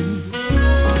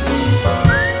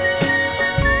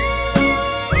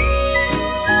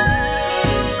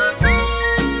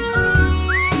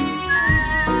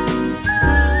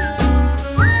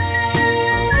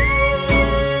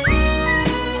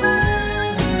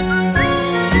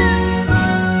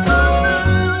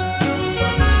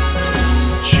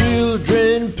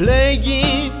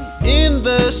 Playing in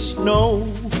the snow,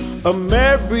 a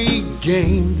merry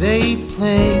game they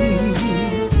play,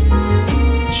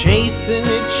 chasing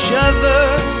each other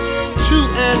to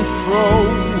and fro,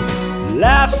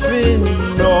 laughing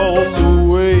all the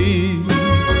way.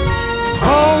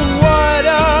 Oh, what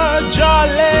a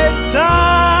jolly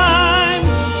time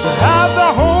to have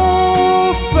the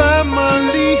whole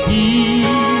family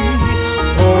here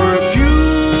for a few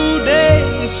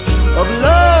days of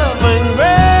love and grace.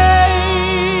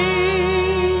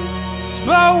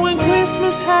 But when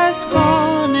Christmas has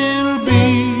gone, it'll be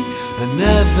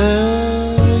another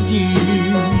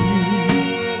year.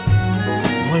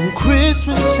 When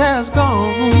Christmas has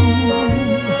gone,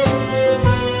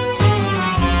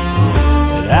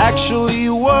 it actually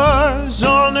was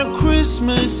on a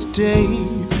Christmas day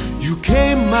you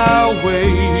came my way,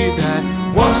 that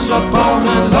once upon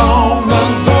a long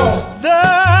ago the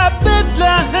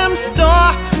Bethlehem star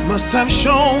must have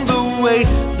shown the way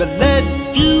that led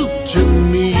you to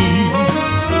me.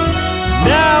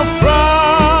 Now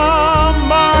from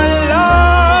our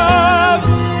love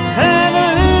and a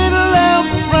little help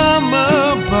from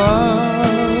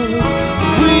above,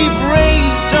 we've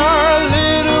raised our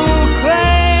little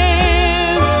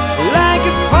clan like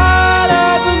it's part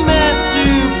of a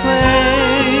master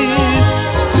plan.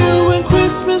 Still, when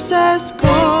Christmas has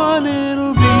gone,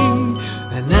 it'll be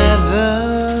another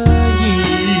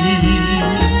year.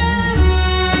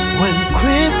 When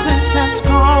Christmas has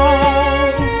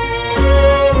gone,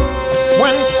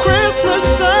 when Christmas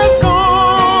has gone.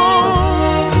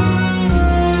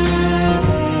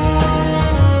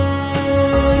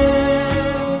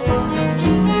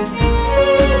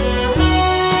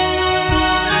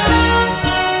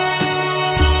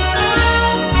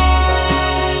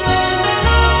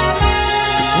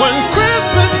 When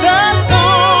Christmas has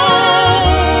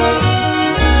gone.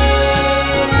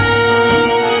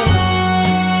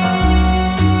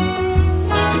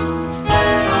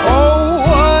 Oh,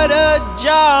 what a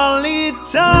jolly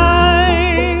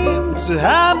time to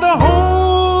have the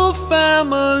whole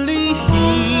family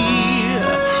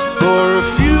here for a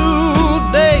few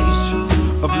days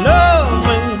of love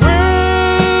and grace.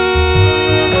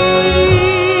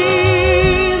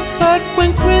 But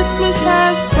when Christmas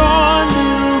has gone,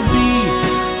 it'll be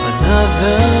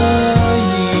another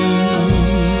year,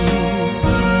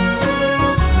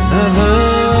 another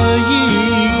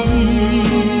year.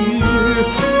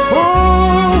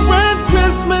 Oh, when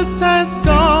Christmas has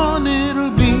gone,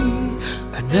 it'll be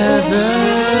another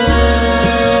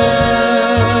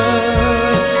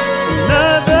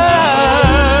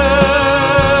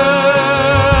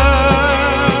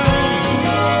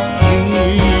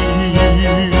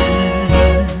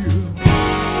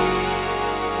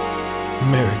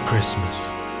Merry Christmas.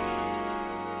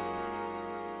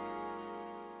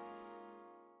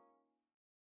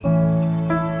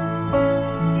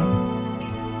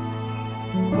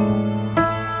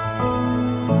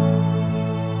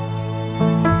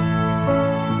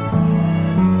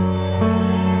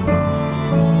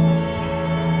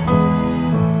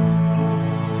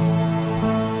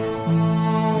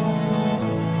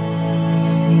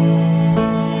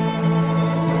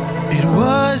 It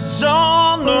was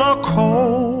on a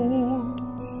cold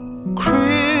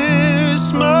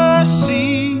Christmas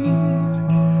Eve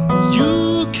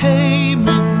you came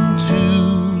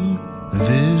into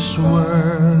this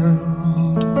world.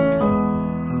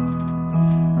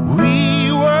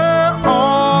 We were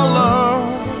all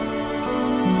up,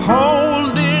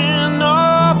 holding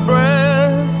our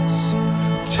breaths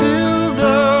till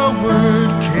the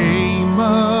word came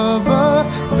of a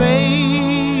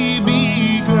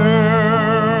baby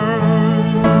girl.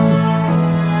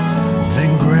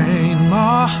 Then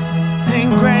Grandma and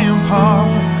Grandpa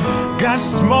got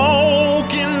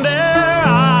smoke in their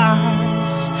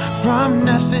eyes from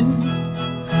nothing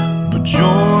but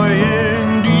joy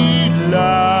and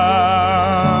delight.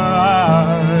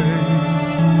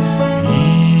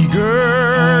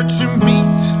 Eager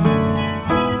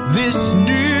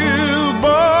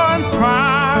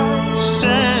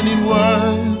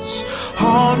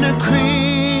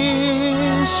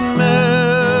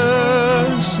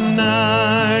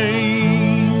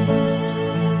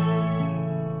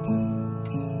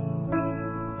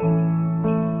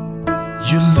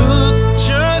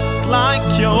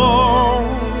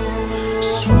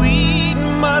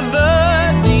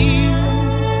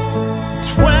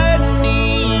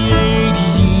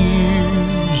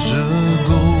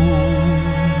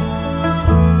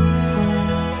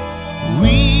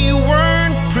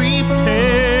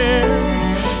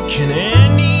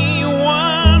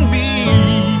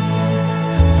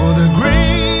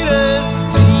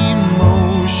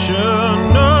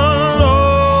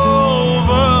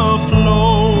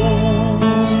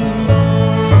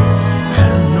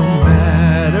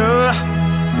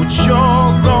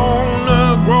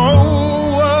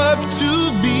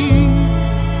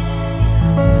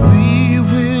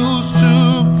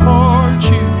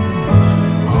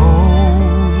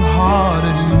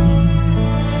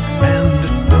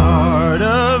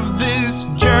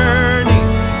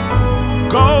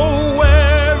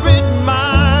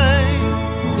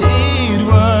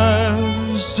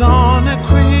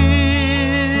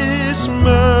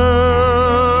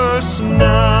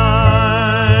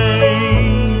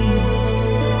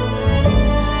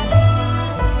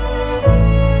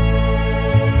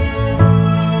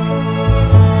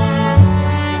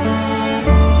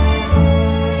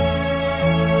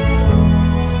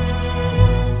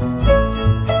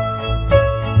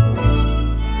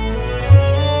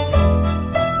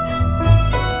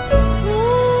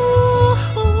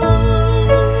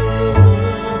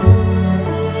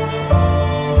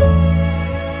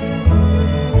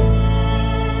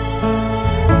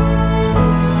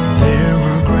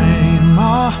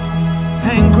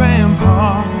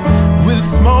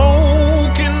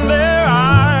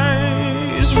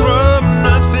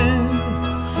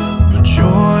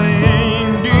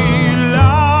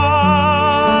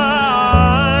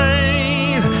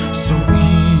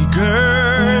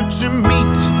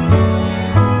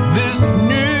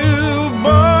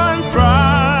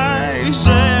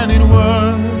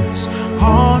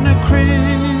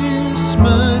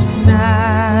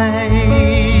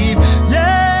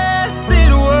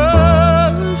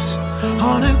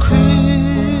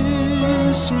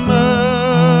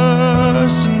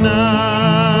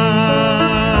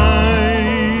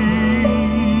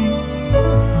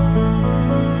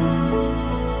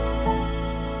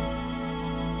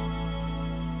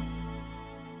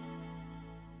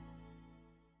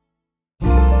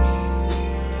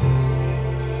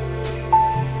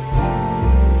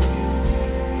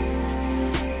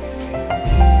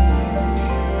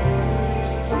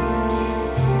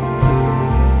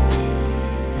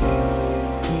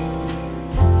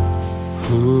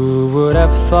Who would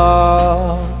have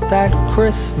thought that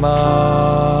Christmas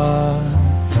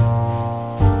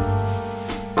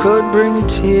could bring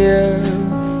tears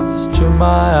to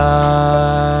my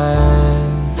eyes?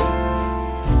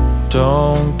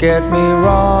 Don't get me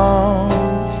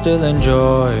wrong, still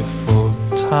enjoyful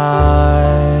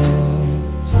times.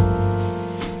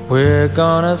 We're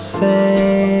gonna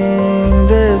sing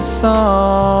this song.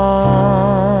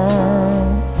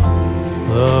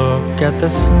 Look at the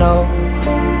snow,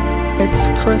 it's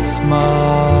Christmas,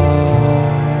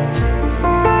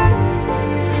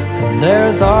 and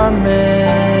there's our mistletoe.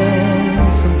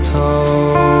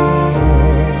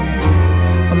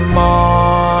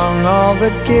 Among all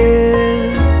the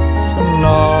gifts and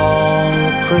all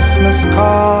the Christmas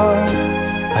cards,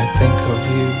 I think of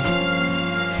you,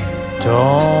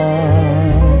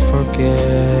 don't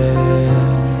forget.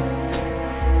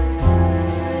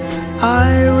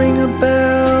 I ring a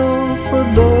bell for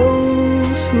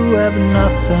those who have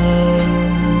nothing,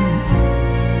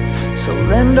 so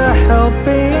lend a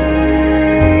helping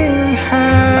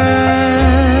hand.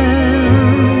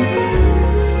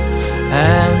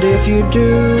 And if you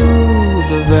do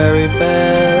the very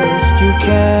best you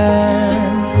can,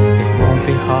 it won't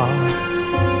be hard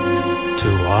to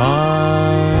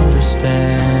understand.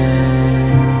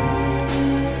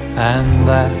 And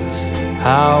that's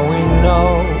how we know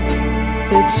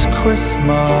it's Christmas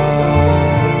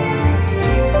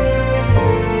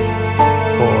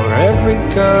for every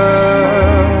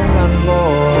girl and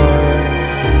boy.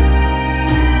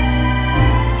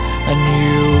 And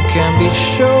you can be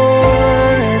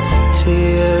sure it's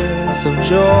tears of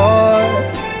joy.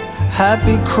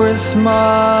 Happy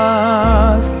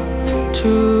Christmas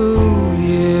to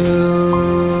you.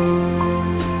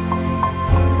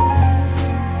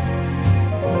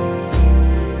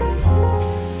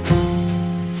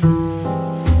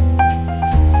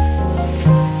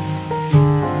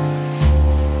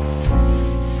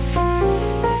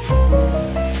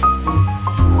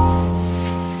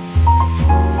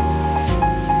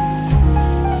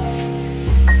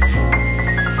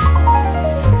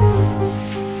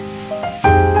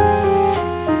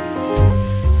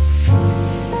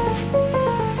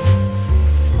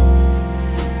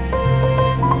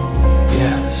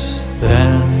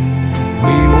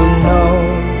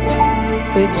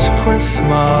 It's Christmas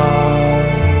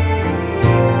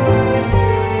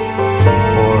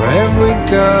for every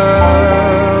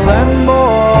girl and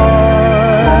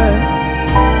boy,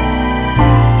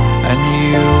 and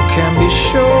you can be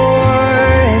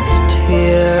sure it's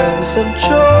tears of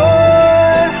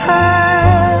joy.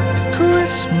 Happy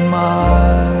Christmas,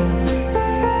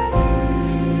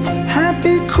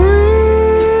 happy Christmas,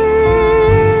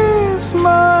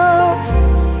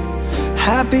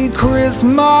 happy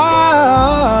Christmas,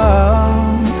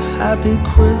 happy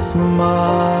Christmas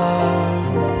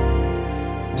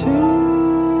to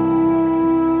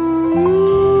you.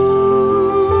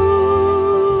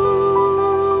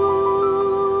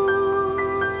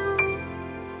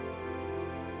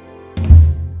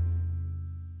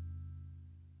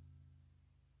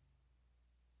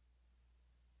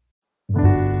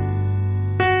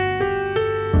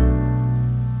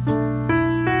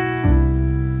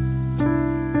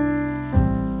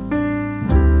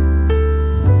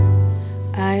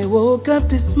 I woke up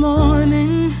this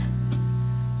morning,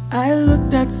 I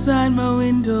looked outside my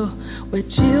window where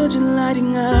children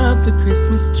lighting up the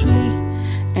Christmas tree,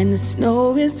 and the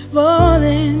snow is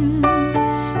falling.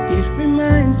 It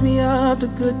reminds me of the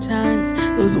good times,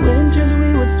 those winters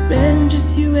we would spend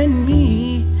just you and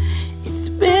me. It's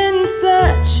been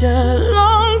such a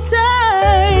long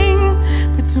time,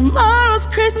 but tomorrow's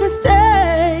Christmas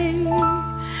Day,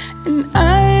 and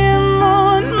I am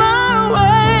on my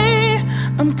way.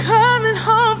 I'm coming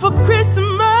home for Christmas.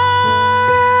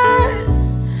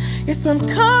 Yes, I'm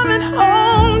coming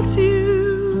home to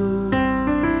you.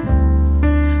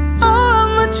 Oh, how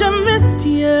much I missed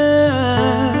you.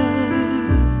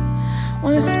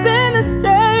 Wanna spend this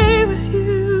day with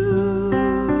you.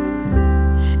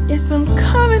 Yes, I'm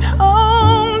coming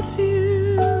home to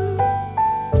you.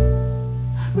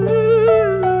 Ooh.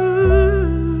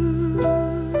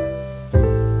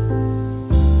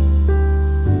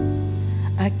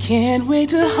 I can't wait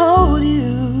to hold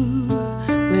you.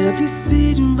 We'll be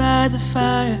sitting by the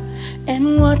fire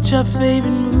and watch our favorite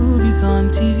movies on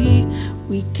TV.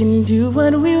 We can do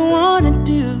what we wanna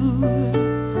do.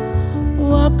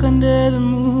 Walk under the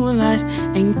moonlight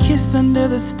and kiss under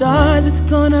the stars. It's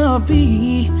gonna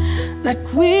be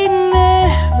like we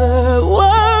never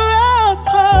were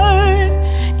apart.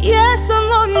 Yes,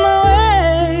 I'm on my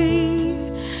way.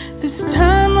 This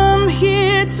time I'm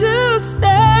here to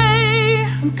stay.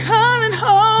 I'm coming home.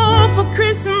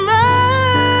 Christmas.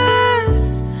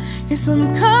 Yes,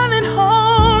 I'm coming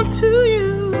home to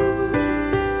you.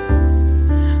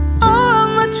 Oh, how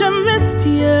much I missed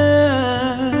you.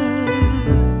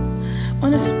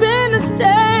 Wanna spend this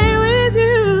day with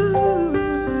you.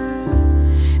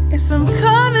 Yes, I'm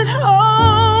coming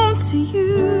home to you.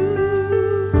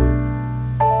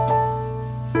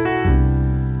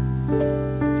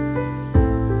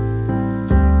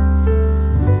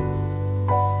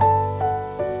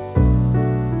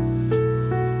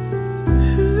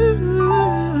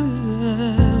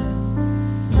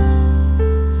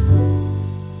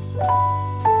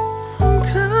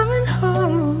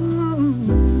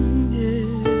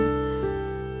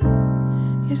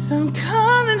 Yes, I'm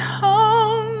coming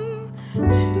home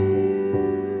to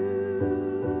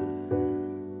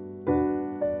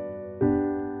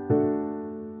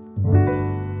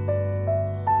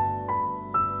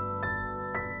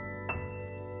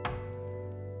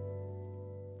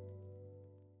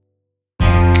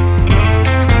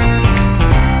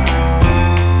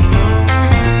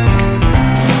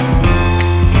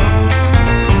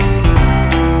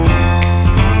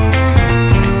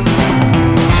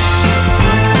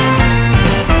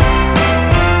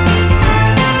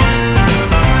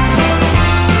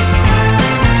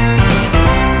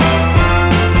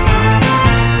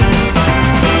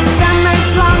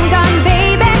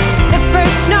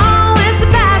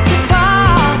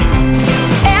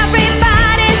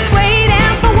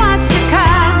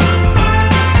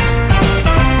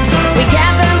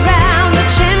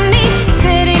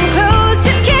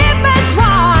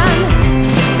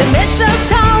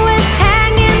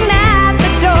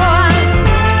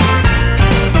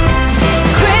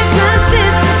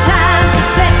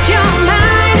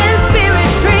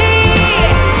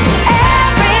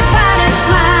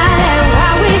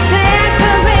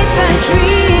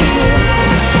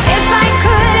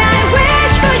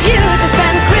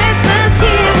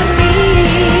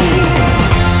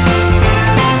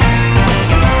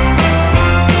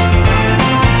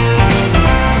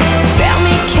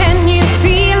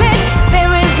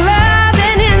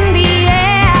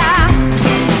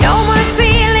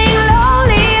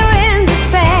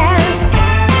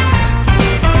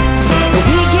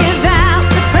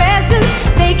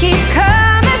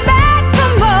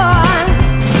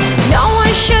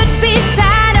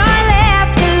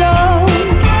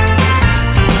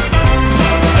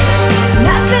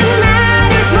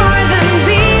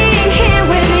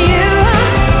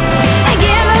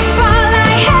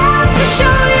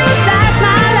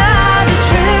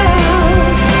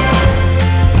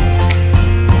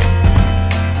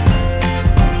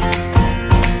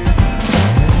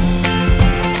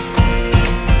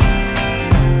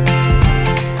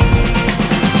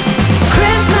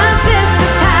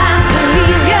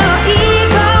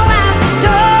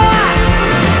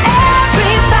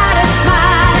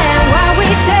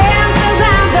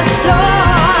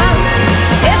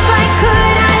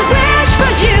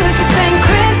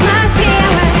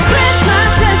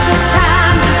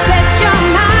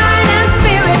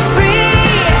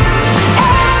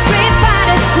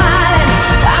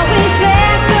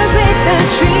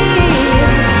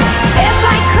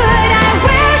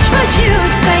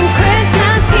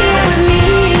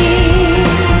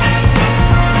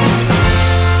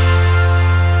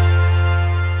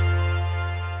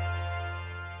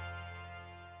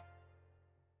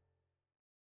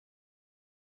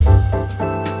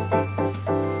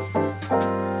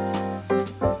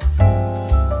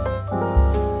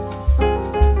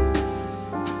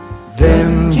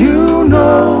Then you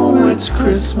know it's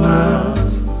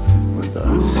Christmas when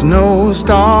the snow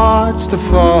starts to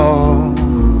fall.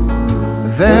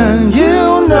 Then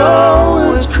you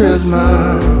know it's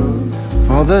Christmas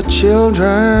for the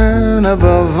children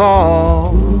above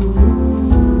all.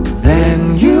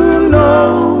 Then you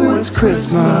know it's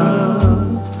Christmas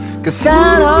 'cause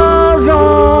Santa's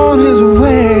on his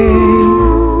way.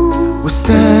 We'll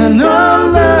stand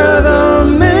under the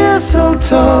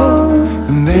mistletoe,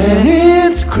 and then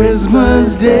it's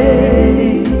Christmas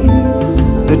Day.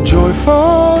 The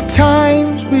joyful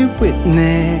times we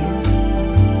witness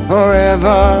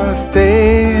forever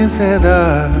stays with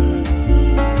us.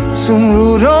 Soon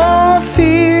Rudolph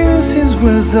hears his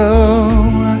whistle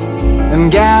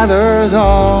and gathers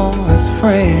all his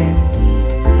friends.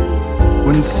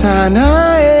 When Santa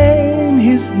and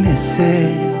his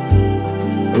missus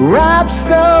wraps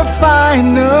the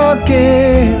final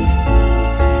gift,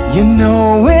 you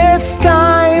know it's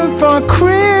time for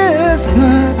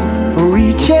Christmas for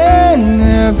each and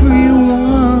every one.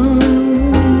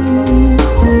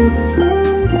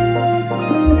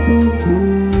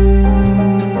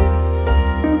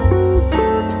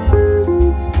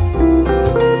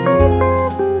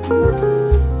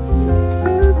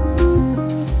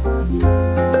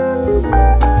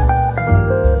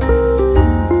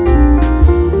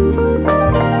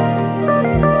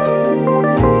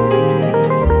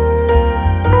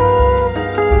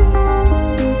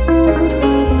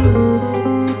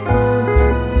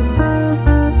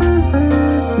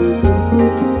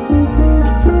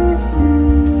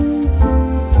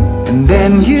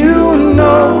 then you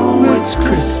know it's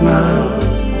Christmas.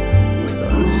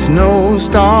 The snow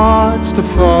starts to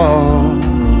fall,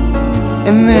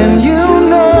 and then you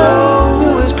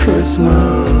know it's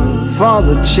Christmas for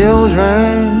the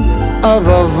children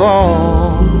above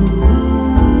all.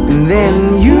 And then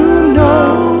you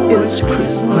know it's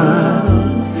Christmas,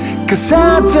 'cause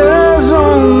Santa's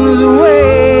on his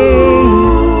way.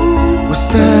 We'll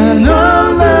stand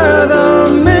under the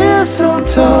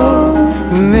mistletoe,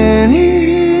 and then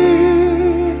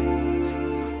it's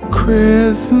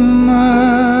Christmas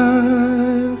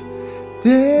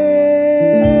Day.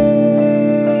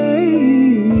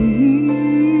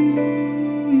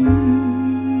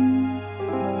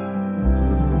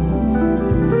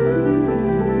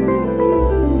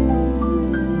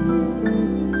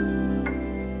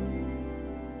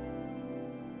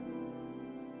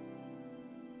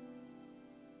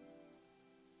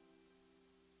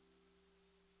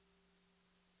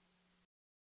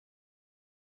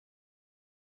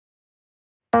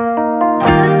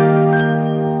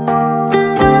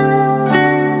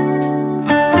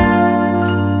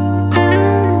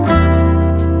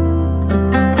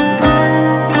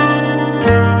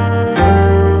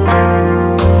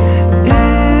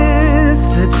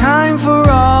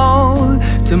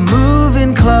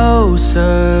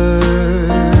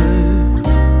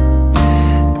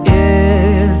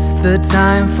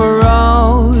 Time for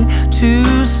all to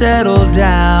settle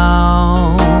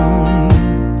down,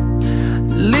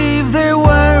 leave their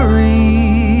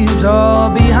worries all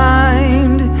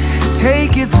behind,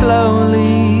 take it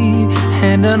slowly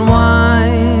and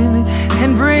unwind,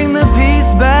 and bring the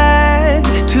peace back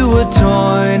to a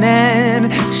torn and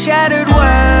shattered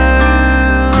world.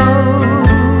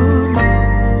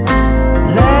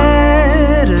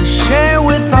 Let us share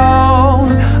with all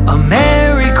a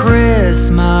Merry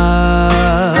Christmas.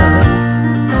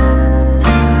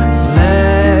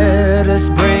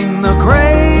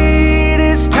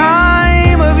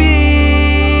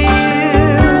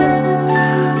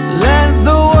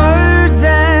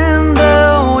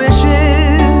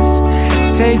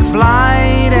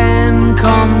 Flight and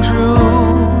come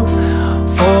true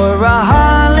for a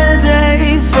holiday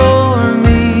for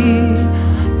me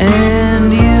and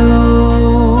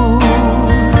you.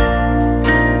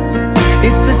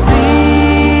 It's the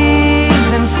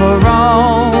season for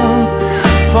all,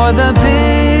 for the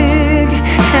big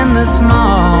and the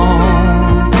small,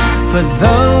 for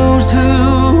those who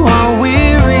are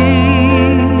weary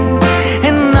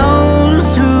and those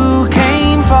who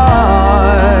came far.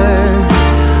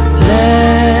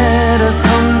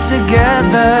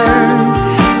 Together,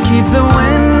 keep the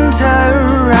winter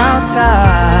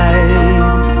outside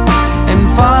and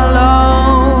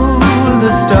follow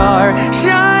the star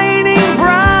shining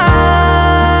bright.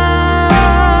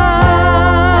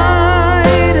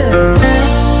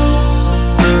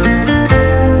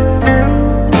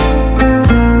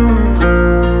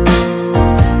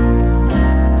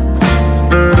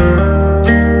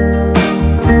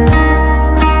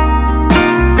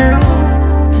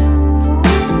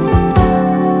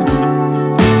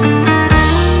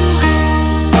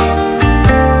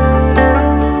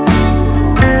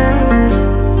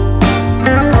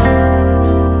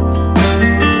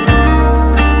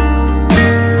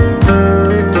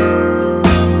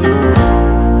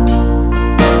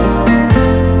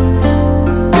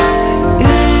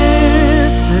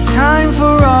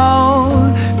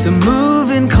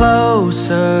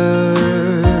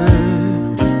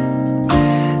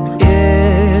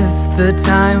 It's the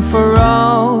time for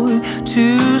all to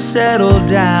settle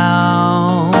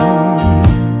down,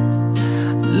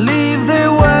 leave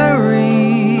their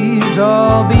worries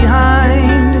all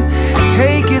behind,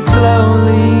 take it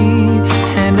slowly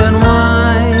and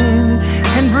unwind,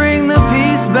 and bring the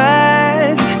peace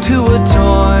back to a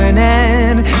torn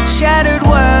and shattered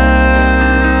world.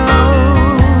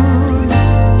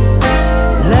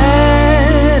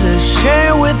 Let us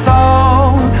share with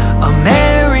all a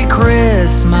Merry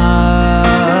Christmas.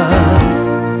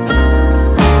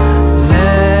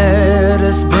 Let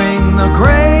us bring the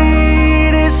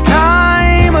greatest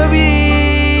time of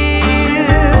year.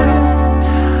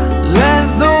 Let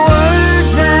the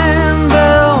words and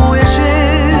the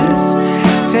wishes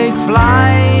take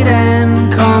flight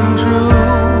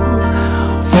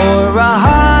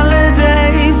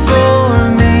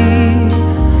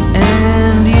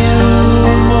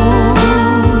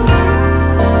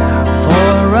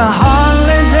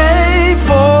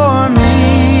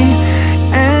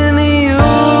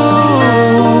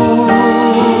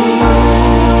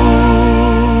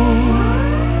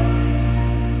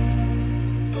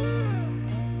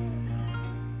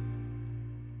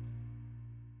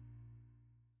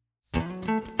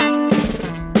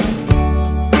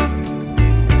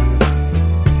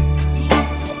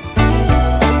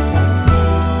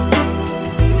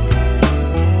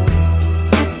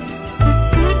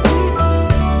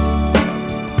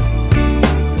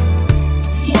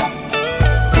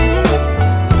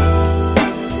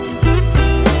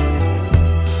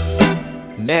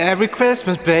Merry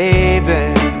Christmas,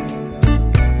 baby.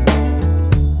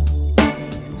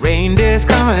 Reindeer's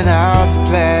coming out to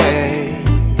play.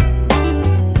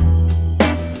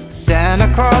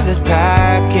 Santa Claus is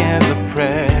packing the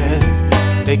presents,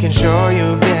 making sure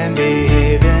you've been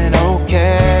behaving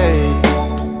okay.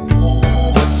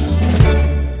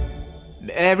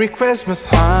 Merry Christmas,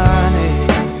 honey.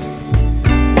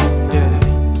 Yeah.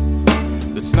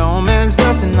 The snowman's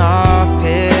dusting off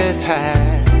his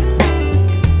hat,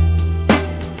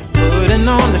 putting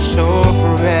on the show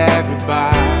for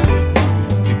everybody,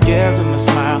 to give them a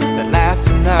smile that lasts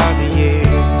another year.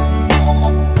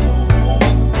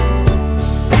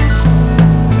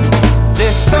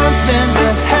 There's something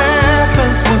that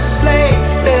happens when sleigh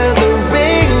bells are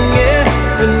ringing,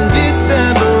 when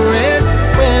December ends,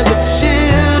 when the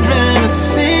children are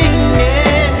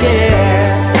singing, yeah.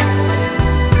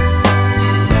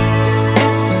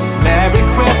 It's Merry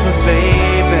Christmas,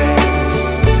 baby.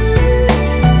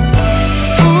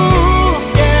 Ooh,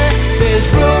 yeah. There's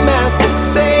room at the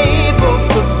table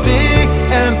for big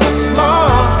and for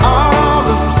small. All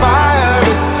the fire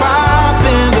is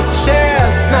popping, the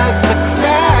chestnuts are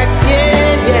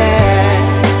cracking, yeah.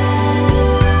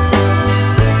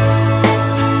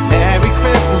 Merry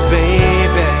Christmas,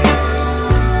 baby.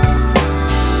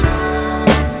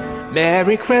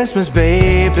 Merry Christmas,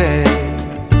 baby.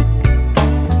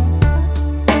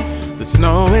 The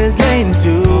snow is laying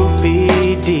 2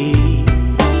 feet deep.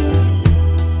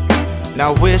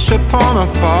 Now wish upon a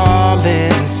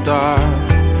falling star,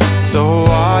 so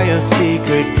all your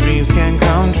secret dreams can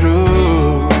come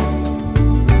true.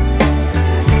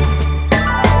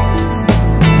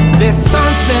 There's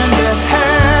something that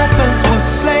happens when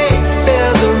sleigh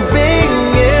bells are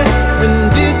ringing, when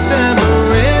December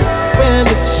ends, when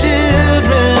the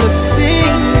children are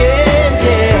singing,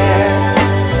 yeah.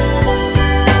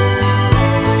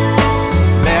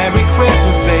 It's Merry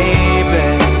Christmas, baby.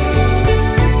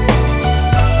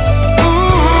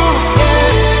 Ooh, yeah.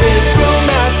 There's room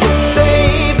at the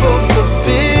table for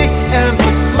big and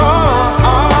for small.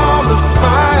 All the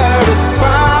fire is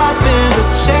popping, the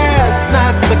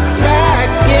chestnuts are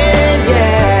cracking,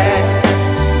 yeah.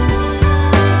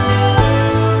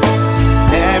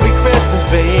 Merry Christmas,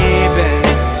 baby.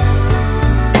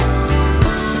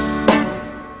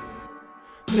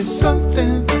 There's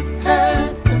something that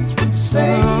happens when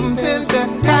something that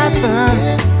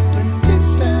happens when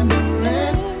December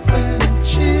ends, when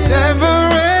December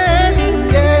ends,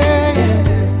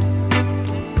 yeah.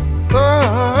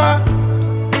 Oh,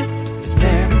 it's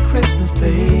Merry Christmas,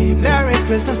 baby. Merry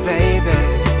Christmas, baby.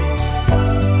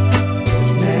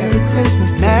 It's Merry Christmas,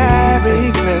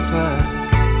 Merry Christmas.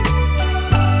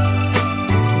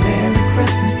 It's Merry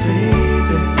Christmas,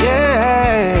 baby.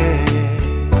 Yeah.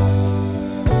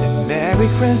 It's Merry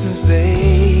Christmas,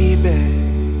 baby.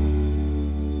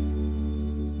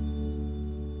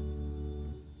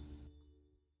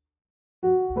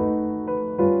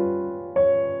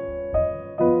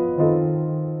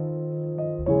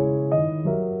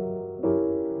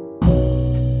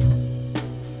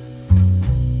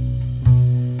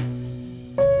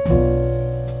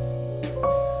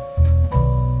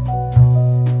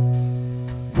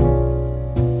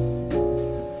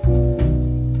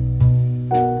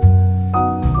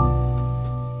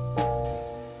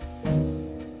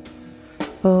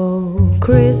 Oh,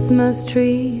 Christmas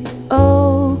tree,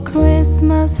 oh,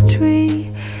 Christmas tree,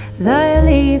 thy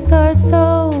leaves are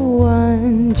so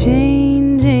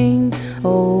unchanging.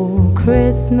 Oh,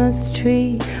 Christmas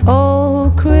tree, oh,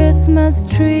 Christmas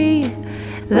tree,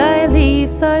 thy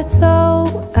leaves are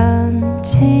so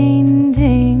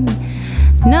unchanging.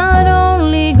 Not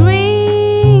only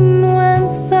green when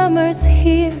summer's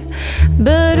here,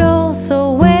 but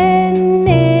also when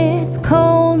it's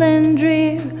cold and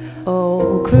drear.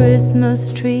 Oh,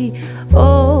 Christmas tree,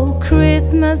 oh,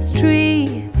 Christmas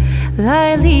tree,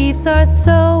 thy leaves are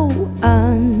so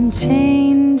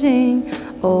unchanging.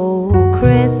 Oh,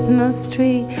 Christmas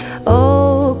tree,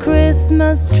 oh,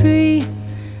 Christmas tree,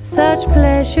 such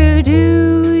pleasure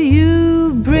do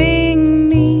you bring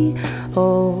me.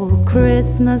 Oh,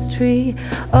 Christmas tree,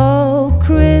 oh,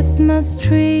 Christmas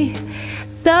tree,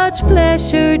 such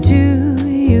pleasure do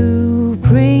you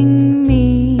bring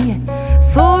me.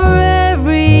 For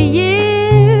every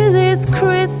year this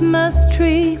Christmas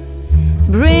tree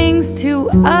brings to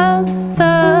us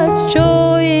such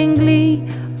joy and glee.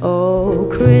 Oh,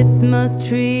 Christmas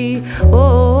tree,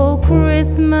 oh,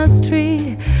 Christmas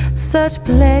tree, such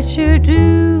pleasure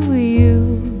do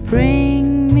you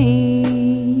bring me.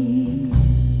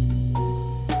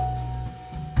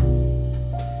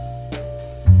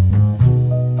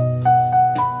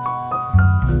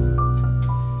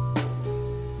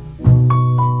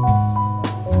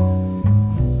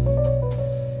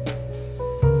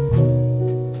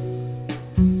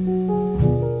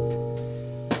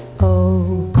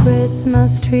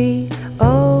 Christmas tree,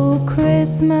 oh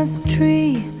Christmas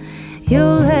tree,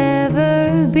 you'll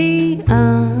ever be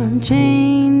unchanging,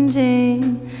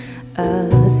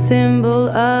 a symbol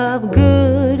of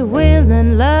goodwill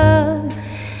and love.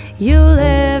 You'll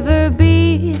ever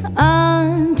be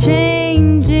unchanging,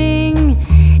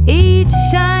 each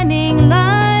shining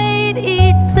light,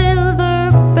 each silver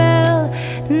bell,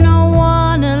 no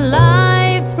one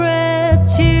alive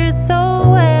spreads cheer so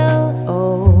well.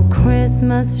 Oh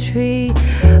Christmas tree,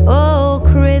 oh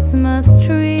Christmas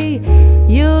tree,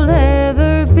 you'll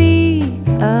ever be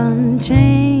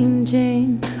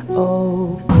unchanging.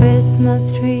 Oh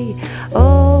Christmas tree,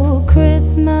 oh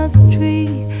Christmas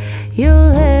tree,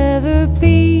 you'll ever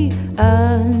be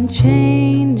unchanging.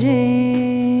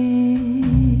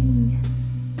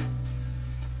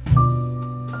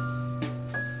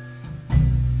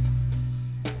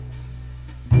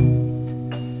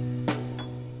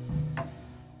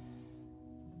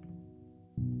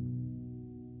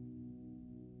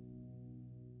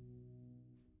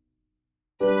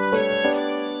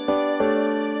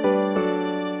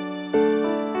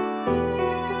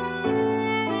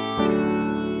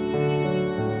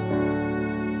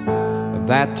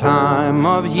 That time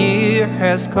of year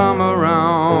has come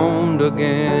around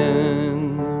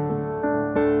again.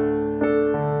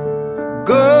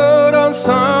 Good on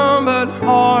some but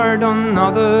hard on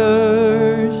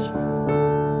others.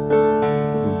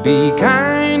 Be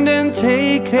kind and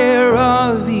take care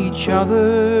of each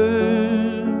other.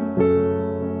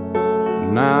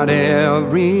 Not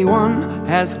everyone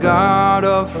has got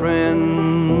a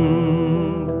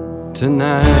friend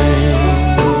tonight.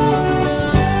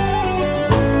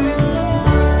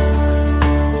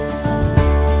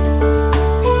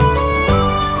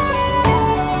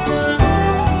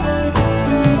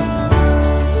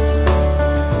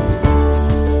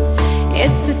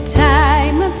 It's the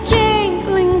time of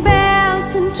jingling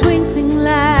bells and twinkling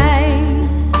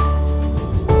lights,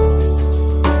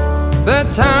 The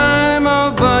time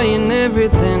of buying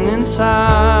everything in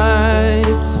sight.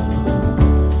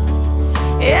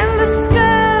 in the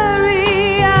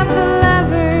scurry of the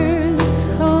lovers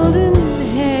holding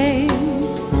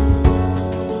hands.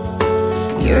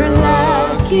 You're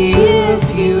lucky if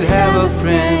you have a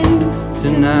friend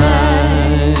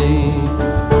tonight.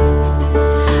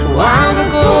 While the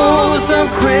ghost of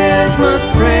Christmas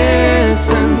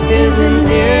present is in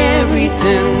every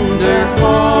tender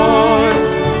heart,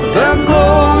 the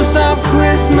ghost of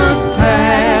Christmas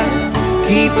past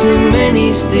keep too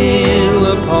many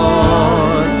still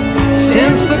apart.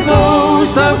 Since the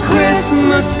ghost of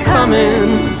Christmas coming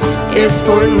is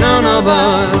for none of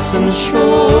us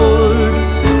insured,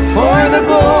 for the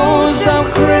ghost of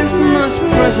Christmas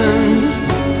present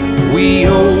we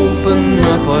open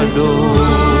up our door.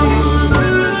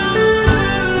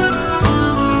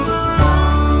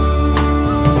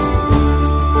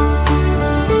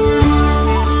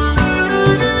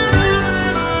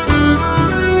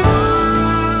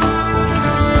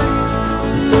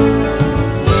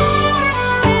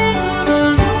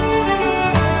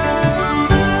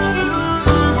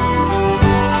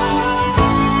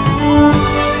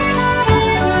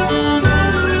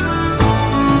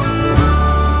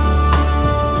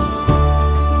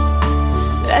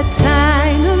 The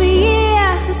time of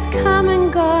year has come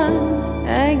and gone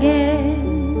again.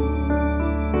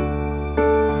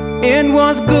 It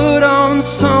was good on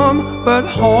some, but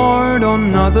hard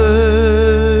on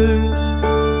others.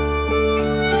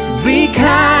 Be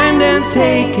kind and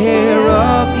take care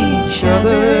of each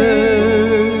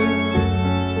other.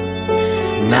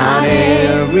 Not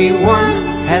everyone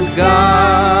has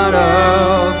got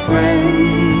a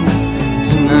friend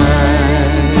tonight.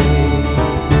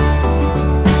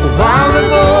 While the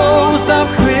ghost of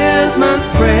Christmas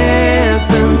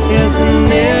present is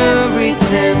in every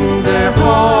tender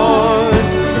heart,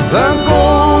 the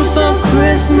ghost of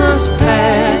Christmas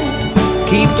past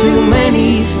keep too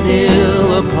many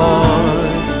still apart.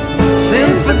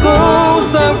 Since the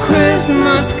ghost of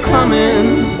Christmas coming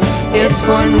is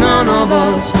for none of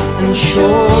us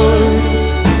insured,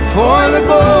 for the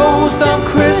ghost of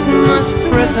Christmas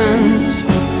present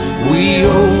we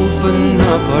open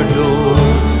up our door.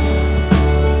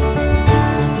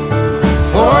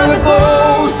 For the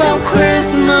ghost of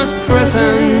Christmas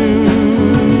present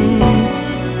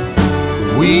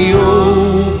we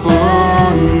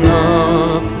open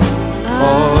up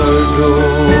our door.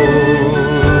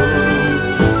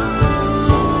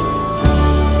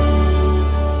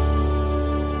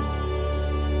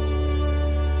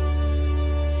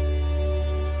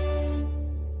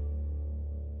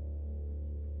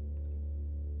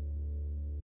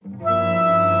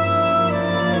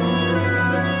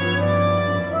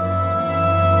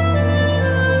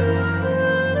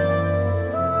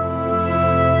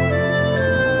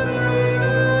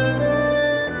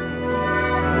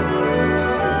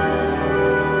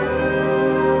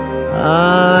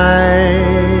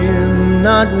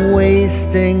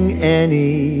 wasting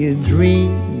any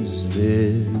dreams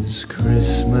this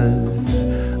Christmas.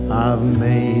 I've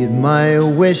made my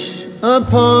wish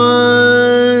upon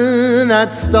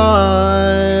that star,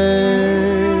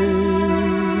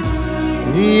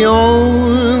 the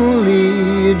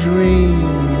only dream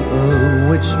of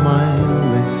which my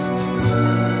list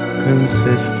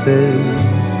consists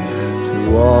is to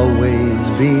always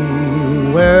be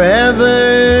wherever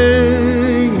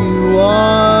you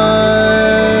are.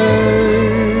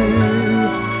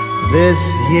 This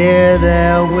year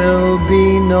there will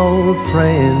be no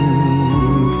praying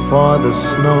for the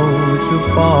snow to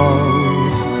fall.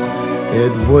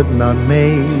 It would not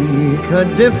make a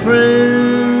difference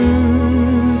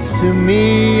to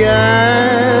me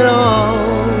at all.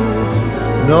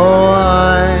 No,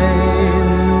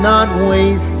 I'm not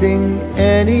wasting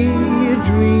any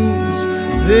dreams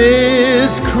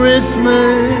this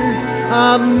Christmas.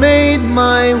 I've made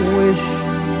my wish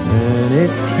and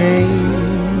it came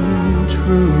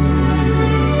true.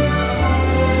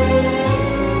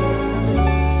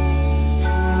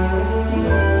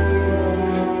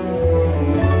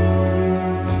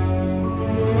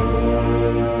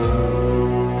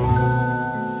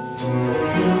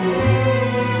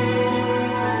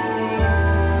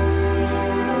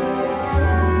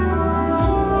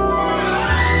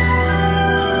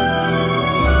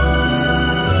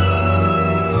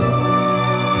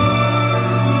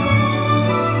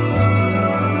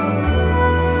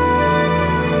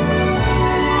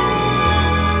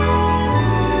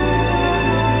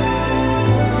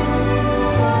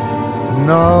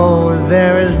 No,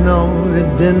 there is no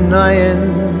denying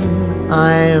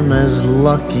I'm as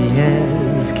lucky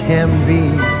as can be.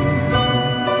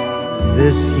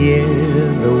 This year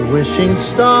the wishing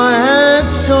star has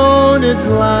shone its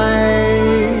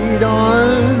light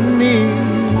on me.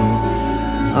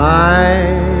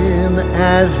 I'm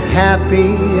as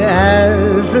happy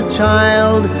as a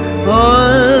child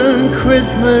on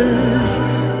Christmas.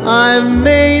 I've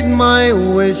made my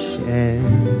wish and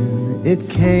it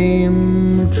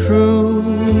came true.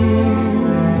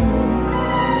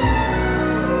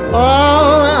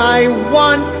 All I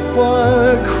want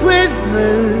for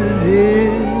Christmas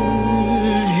is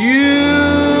you.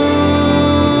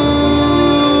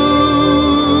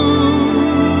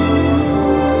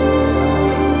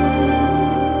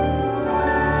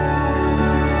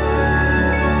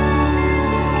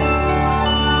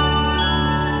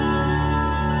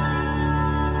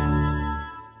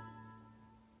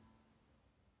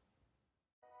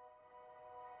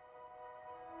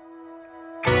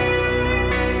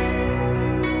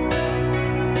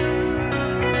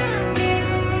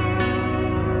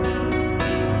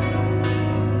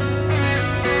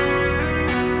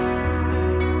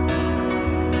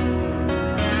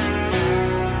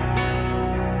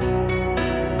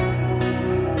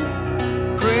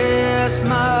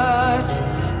 Christmas,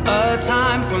 a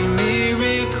time for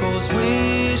miracles,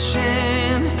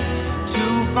 wishing to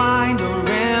find a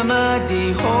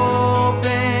remedy,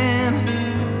 hoping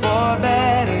for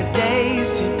better days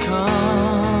to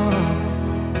come.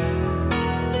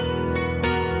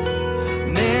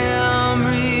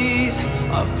 Memories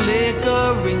of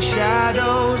flickering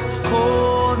shadows,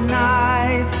 cold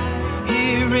nights,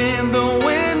 hearing the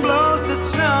wind blows the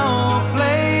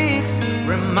snowflakes,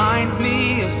 reminds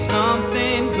me of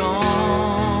something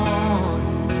gone.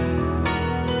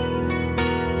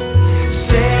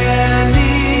 Send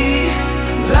me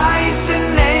lights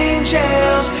and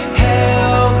angels,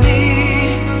 help me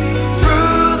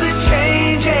through the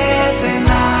changes, and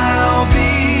I'll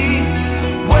be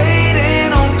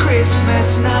waiting on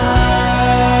Christmas night.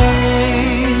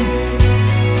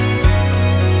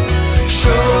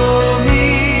 Show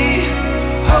me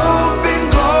hope and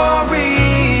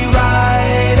glory,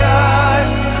 write us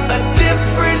a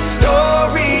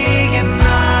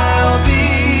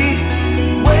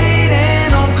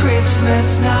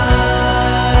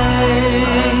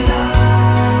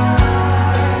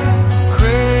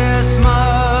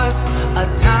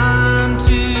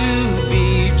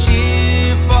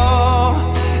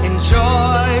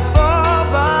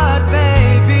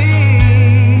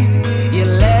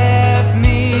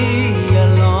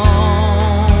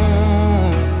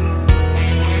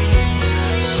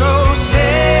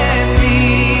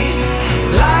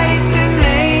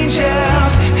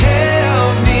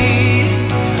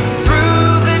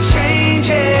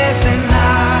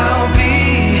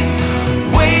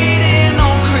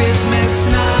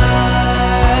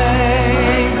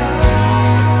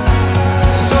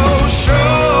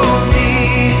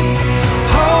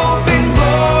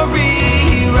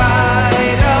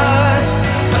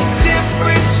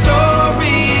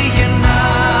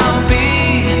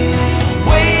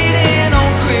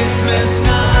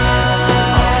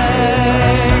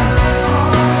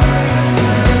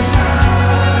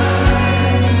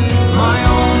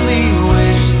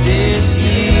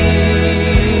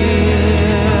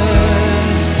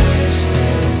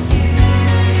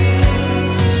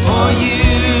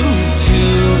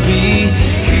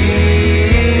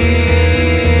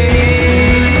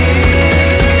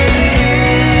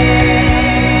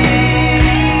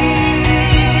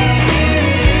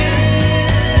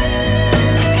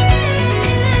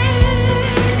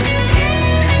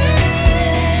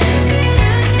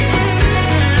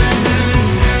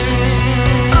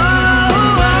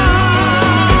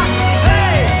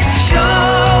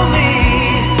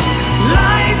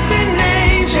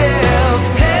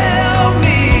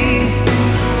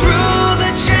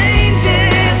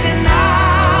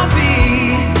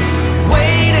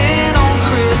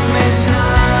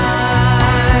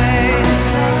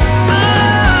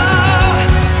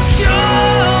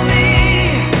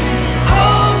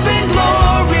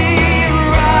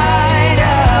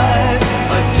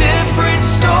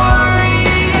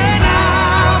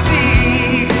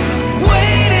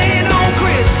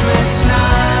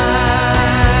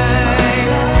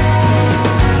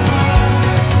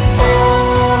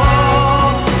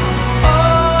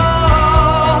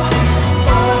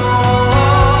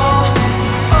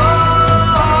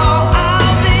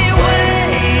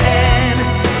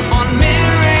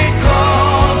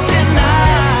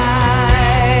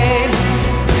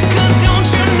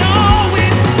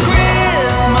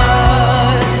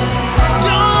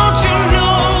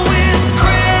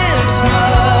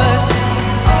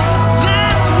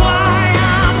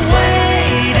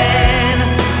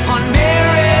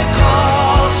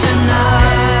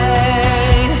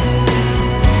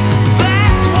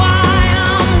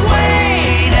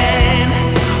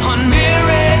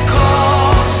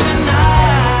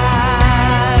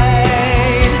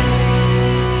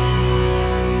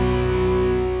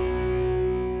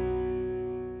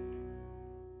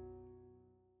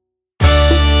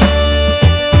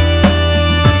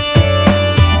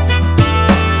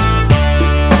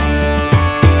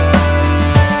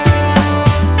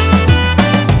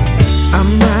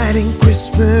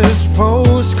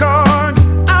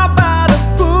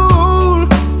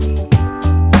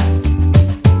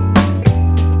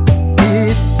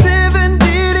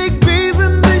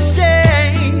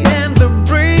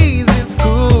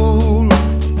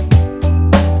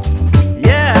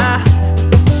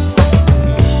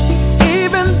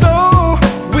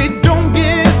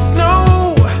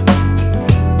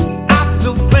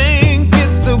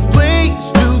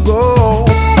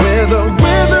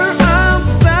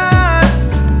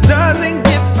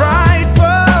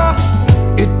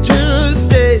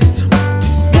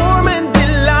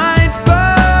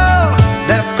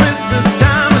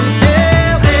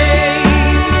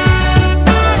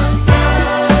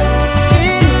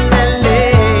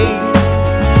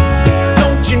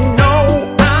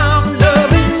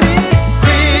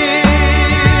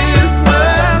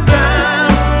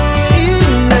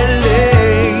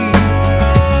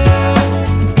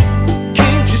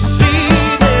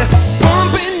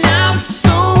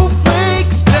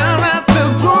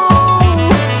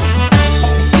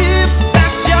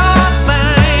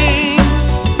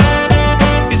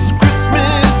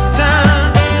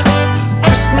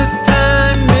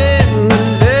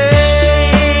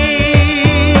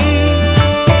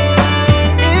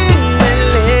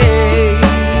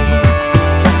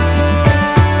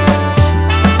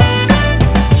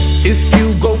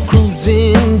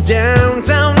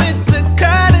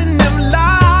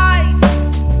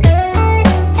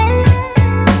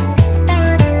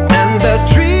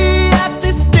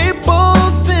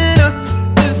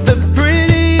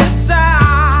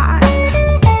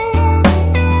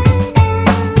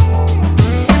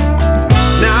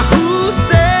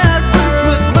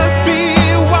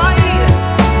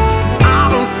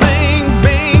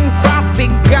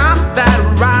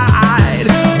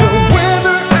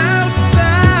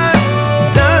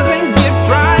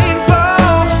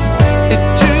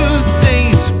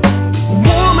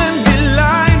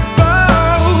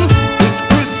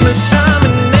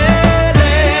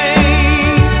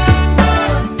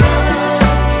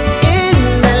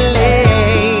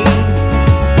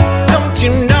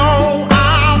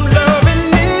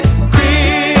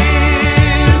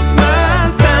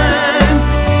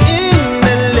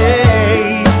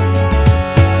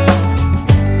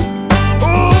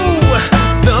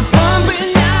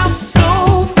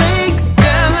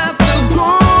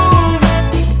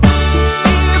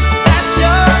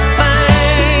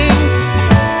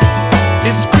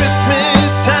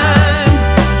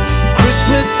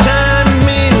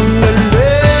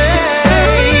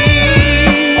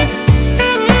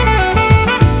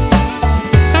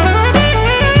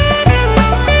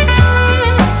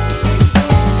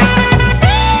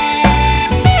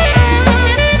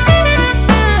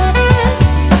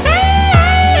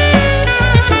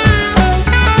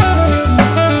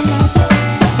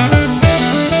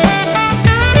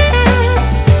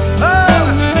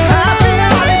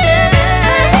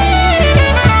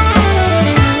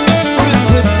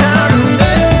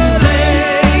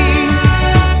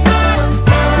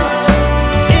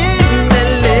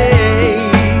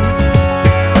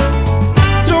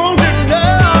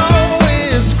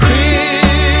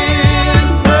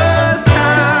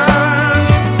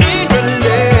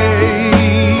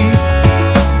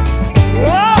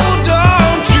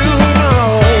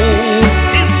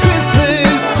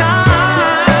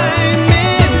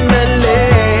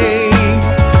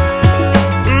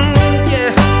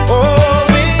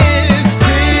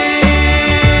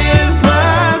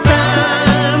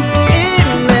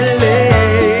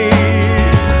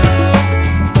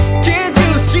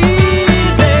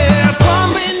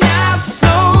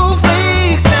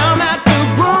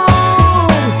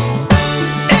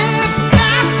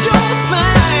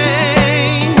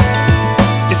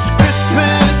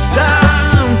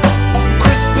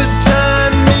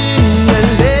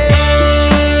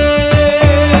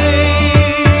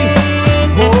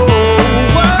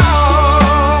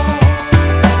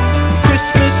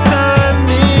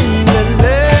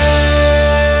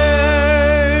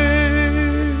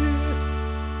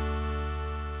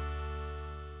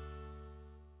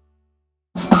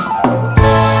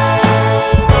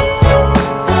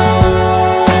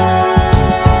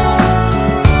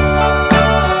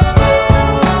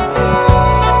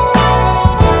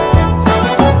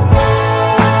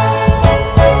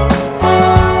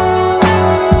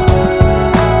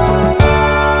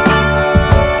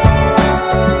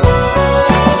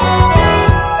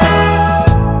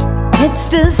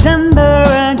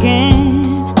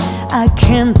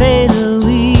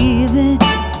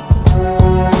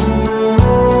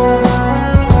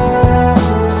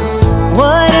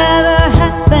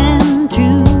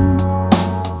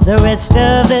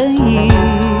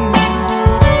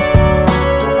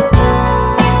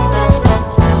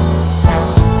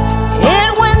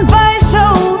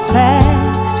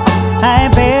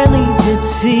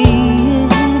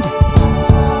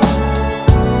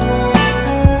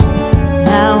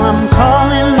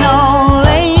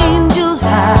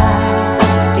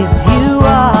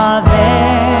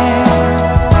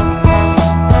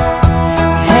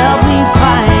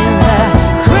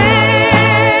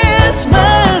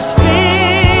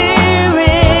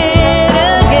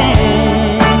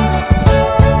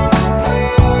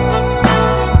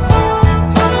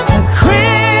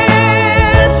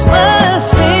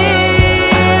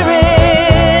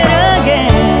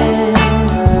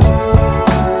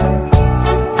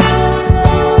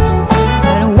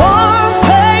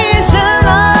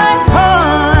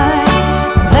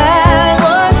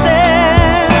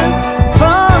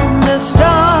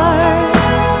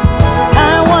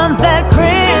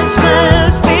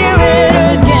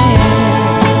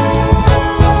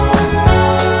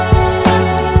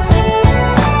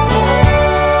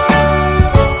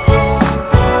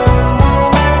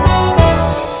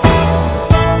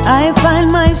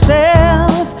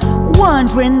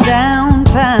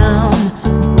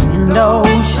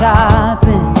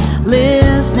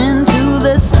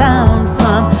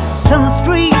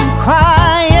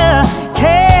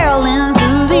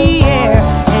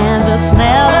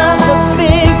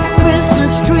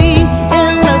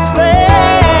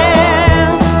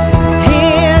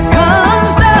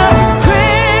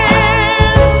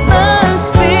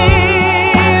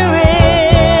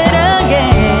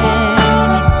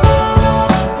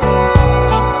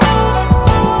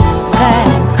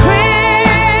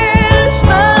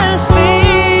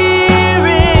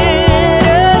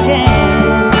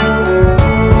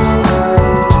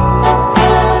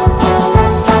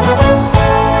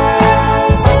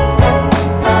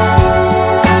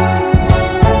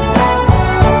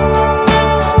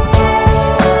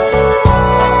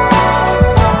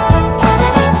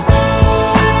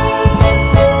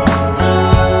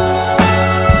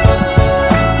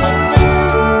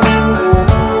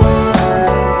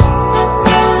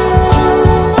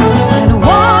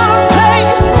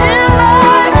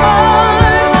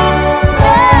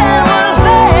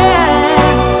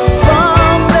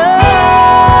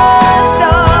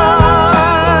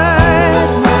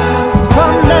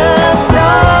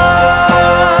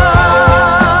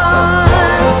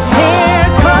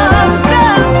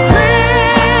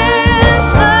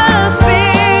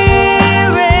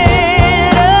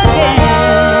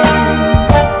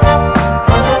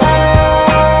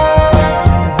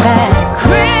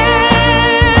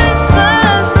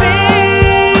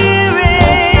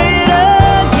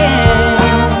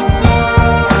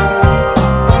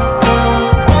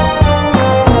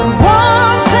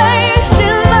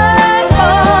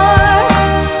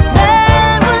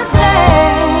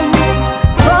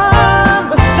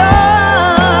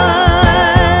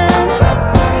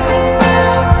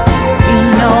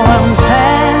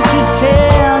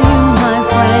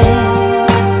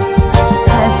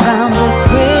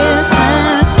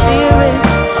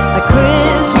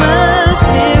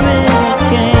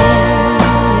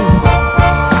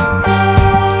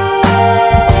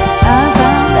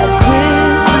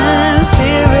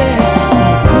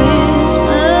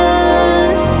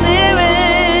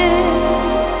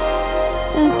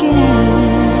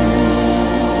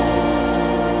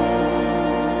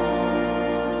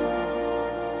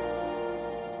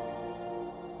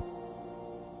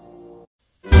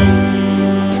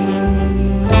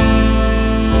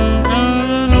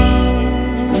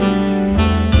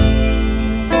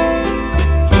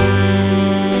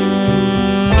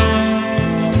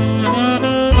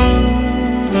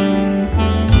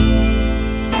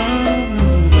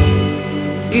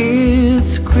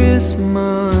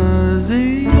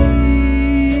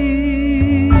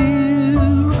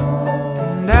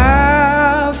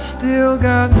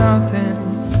got nothing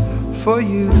for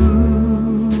you.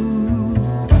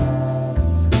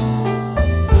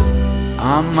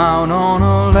 I'm out on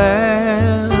a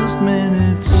last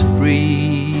minute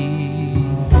spree,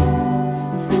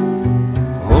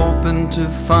 hoping to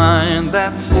find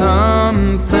that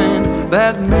something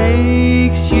that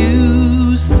makes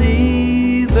you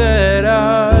see that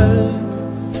I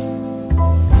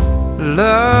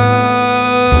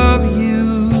love you.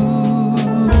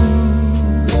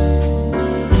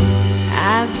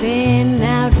 I've been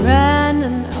out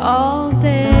running all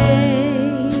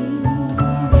day,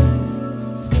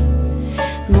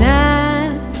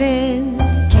 nothing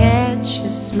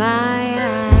catches my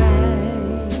eye.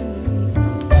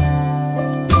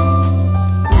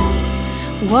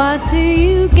 What do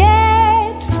you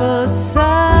get for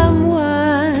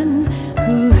someone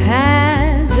who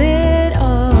has it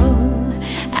all?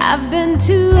 I've been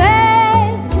to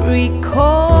every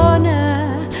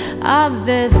corner of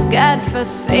this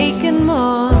godforsaken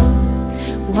mall.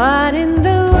 What in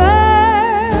the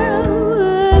world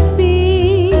would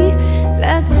be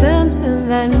that something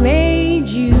that made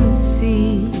you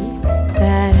see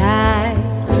that I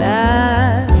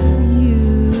love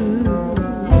you?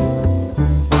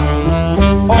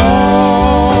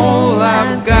 All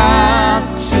I've got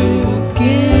to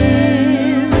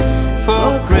give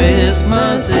for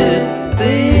Christmas is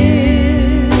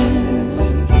this,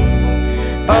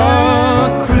 a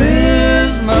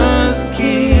Christmas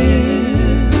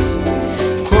kiss.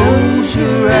 Close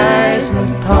your eyes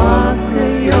and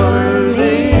pucker your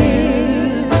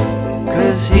lips,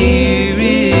 'cause here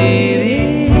it is,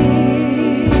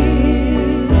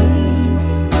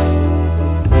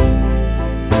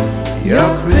 your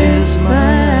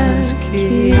Christmas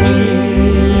kiss.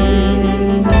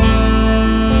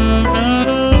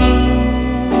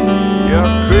 Your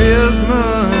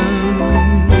Christmas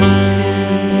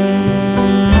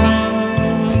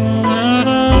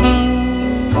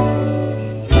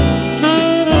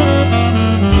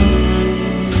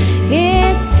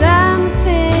It's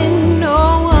something no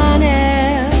one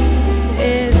else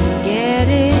is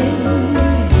getting.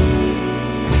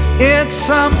 It's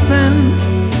something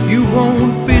you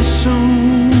won't be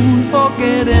soon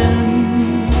forgetting.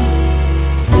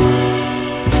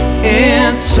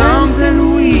 It's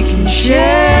something we can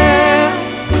share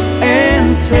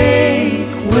and take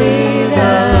with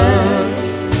us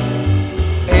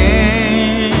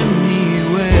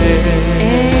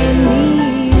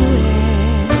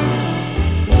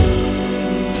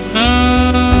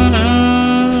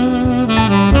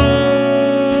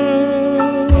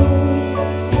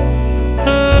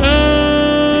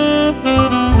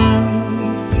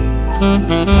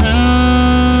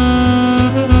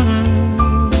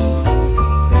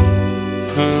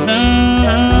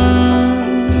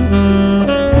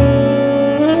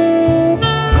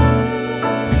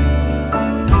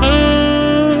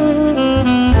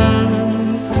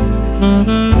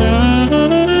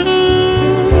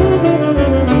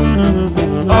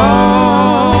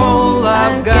all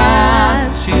I've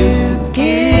got to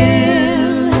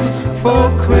give for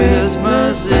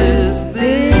Christmas is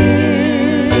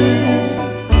this,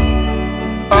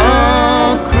 a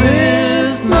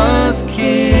Christmas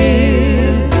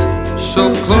kiss. So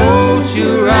close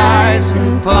your eyes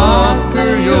and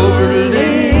pucker your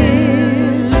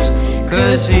lips,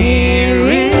 'cause here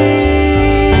it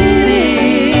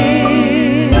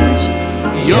is,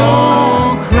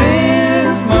 your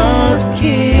Christmas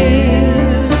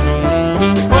kiss.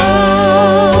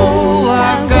 All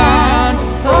I've got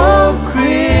for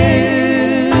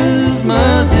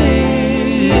Christmas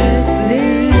is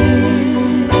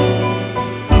this,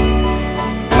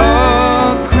 a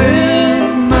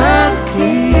Christmas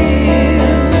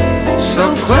kiss. So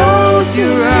close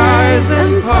your eyes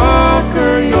and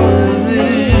pucker your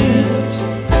lips,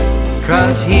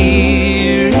 'cause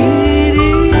here it is,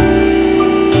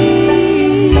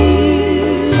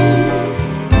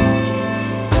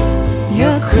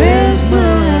 your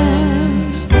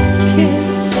Christmas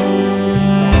kiss.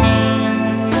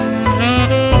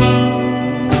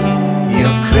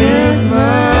 Your Christmas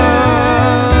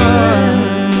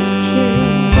kiss.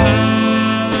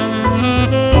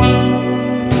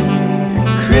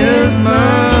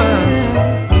 Christmas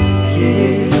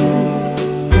kiss.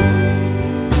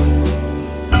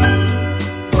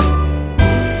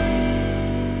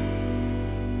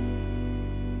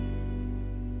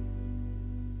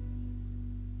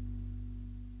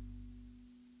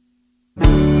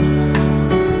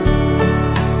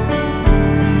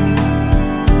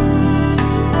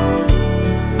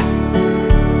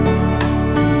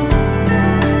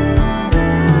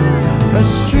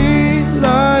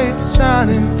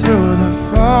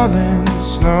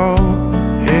 snow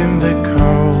in the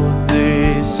cold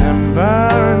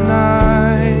December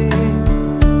night.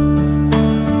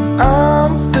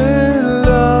 I'm still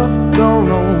up, don't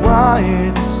know why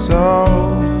it's so.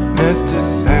 Mr.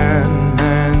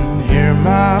 Sandman, hear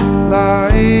my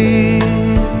plight.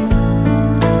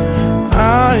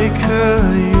 I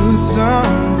could use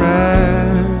some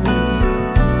rest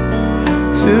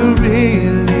to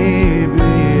really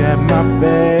be at my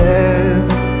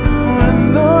best. When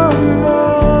the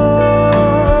morning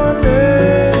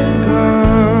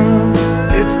comes,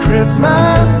 it's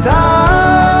Christmas time.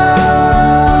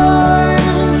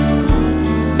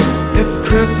 It's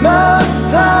Christmas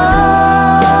time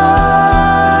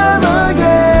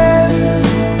again.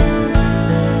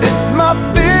 It's my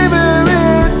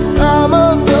favorite time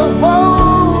of the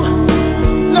whole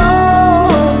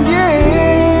long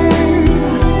year.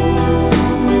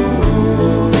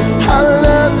 I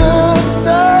love the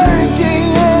turkey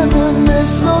and the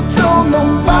mistletoe.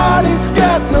 Nobody's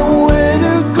got nowhere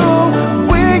to go.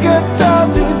 We got time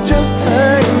to just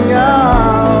hang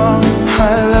out.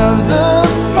 I love the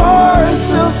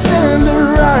parcels and the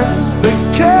rhymes, the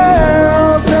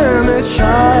carols and the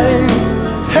chimes.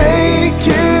 Hey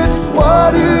kids, what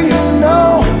do you know?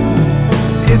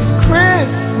 It's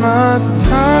Christmas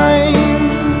time.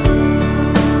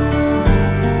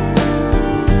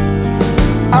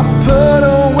 I put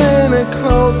on winter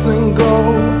clothes and go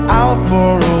out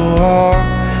for a walk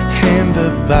in the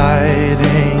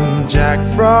biting Jack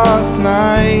Frost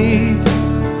night.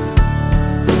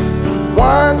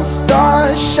 One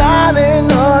star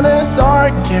shining on a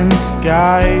darkened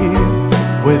sky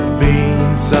with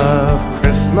beams of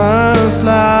Christmas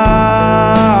light.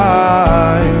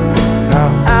 Now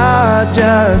I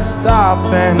just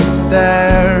stop and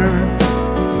stare.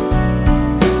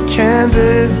 Can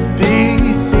this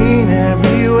be seen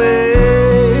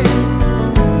everywhere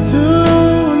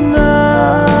tonight?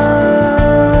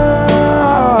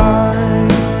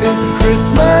 It's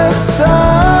Christmas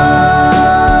time.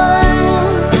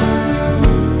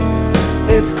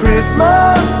 It's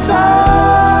Christmas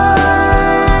time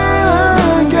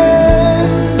again.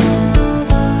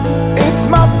 It's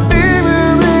my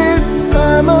favorite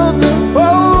time of the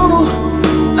whole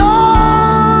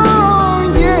long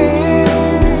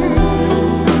year.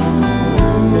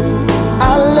 I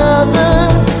love the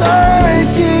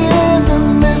turkey and the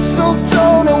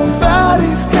mistletoe.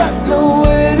 Nobody's got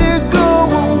nowhere to go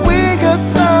when we got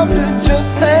time to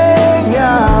just hang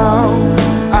out.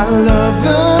 I love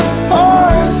the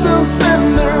parcels and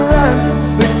the rhymes,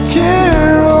 the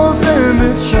carols and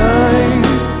the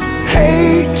chimes. Hey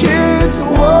kids,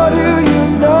 what do you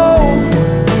know?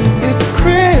 It's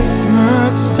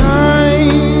Christmas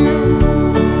time.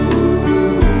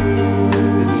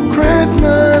 It's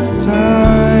Christmas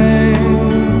time.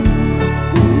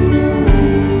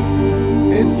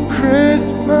 It's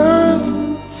Christmas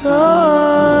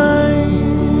time.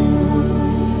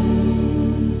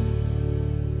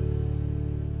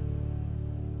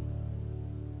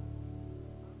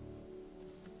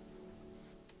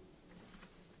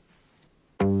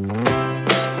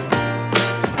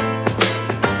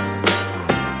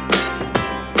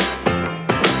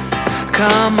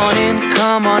 Come on in,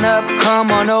 come on up,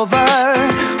 come on over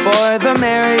for the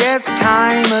merriest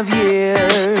time of year.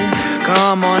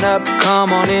 Come on up,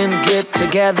 come on in, get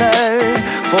together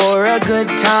for a good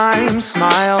time.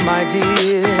 Smile, my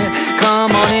dear.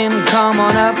 Come on in, come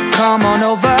on up, come on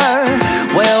over.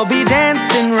 We'll be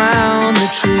dancing round the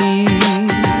tree.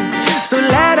 So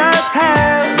let us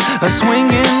have a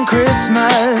swinging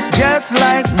Christmas, just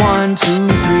like 1, 2, 3.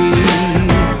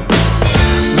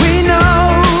 We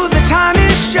know the time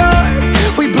is short.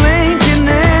 We blink and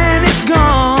then it's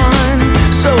gone.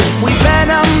 So we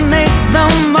better make the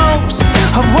most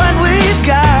of what we've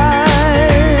got.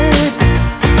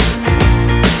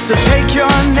 So take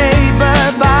your neighbor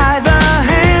by the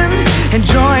hand and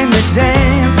join the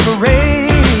dance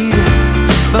parade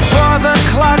before the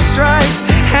clock strikes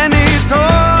and it's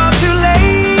all too late.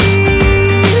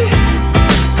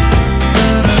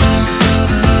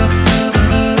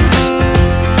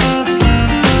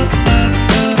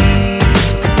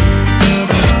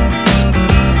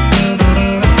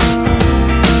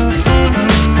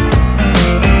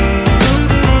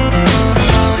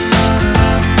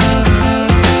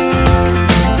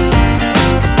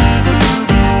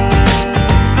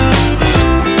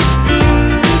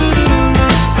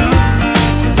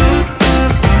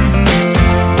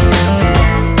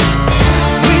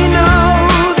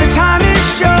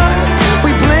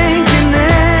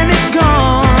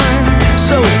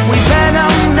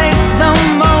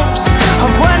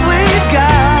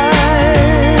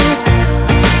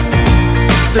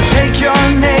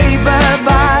 neighbor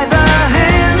by the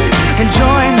hand and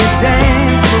join the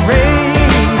dance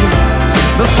parade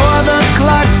before the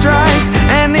clock strikes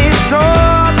and it's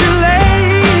all too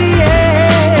late.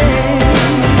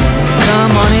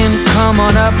 Come on in, come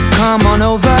on up, come on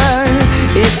over.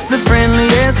 It's the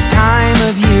friendliest time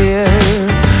of year.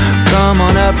 Come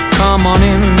on up, come on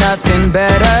in, nothing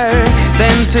better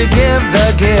than to give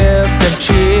the gift of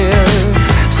cheer.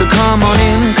 So come on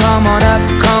in, come on up,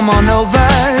 come on over.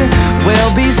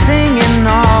 We'll be singing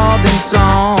all these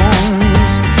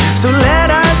songs. So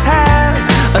let us have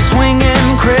a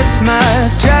swinging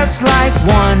Christmas, just like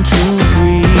 1, 2,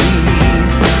 3.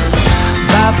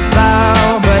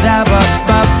 Ba-bow,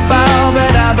 ba-da-ba-ba-bow,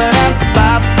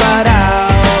 ba-da-ba-da-ba-ba-dow.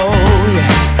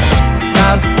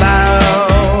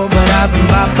 Ba-bow,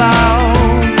 ba-da-ba-bow,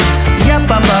 yeah,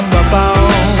 ba-ba-ba-bow.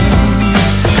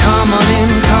 Come on in,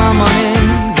 come on in,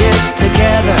 get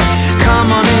together. Come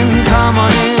on in,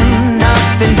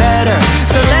 nothing better.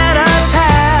 So let us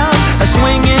have a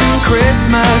swinging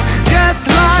Christmas, just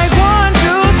like 1, 2,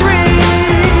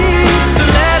 3. So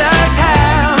let us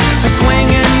have a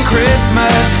swinging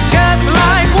Christmas, just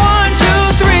like 1,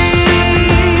 2, 3.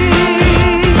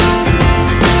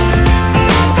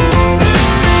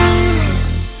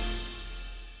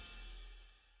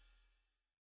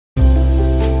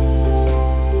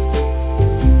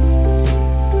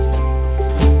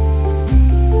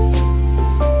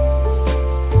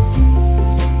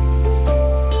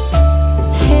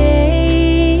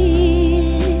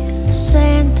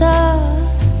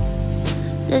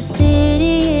 The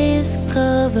city is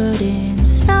covered in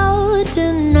snow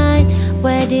tonight.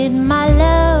 Where did my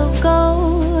love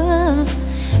go?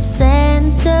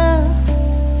 Santa,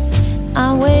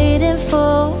 I'm waiting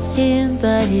for him,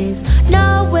 but he's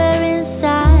nowhere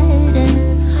inside. And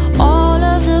all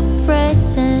of the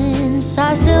presents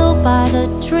are still by the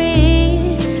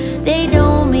tree. They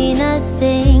don't mean a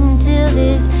thing till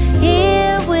he's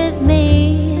here with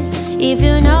me. If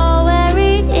you know where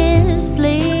he is,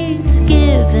 please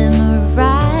give him a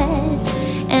ride,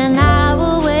 and I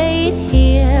will wait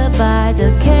here by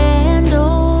the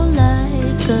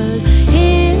candlelight, 'cause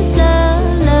his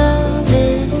love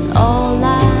is all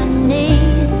I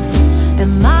need,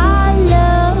 and my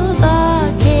love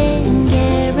I can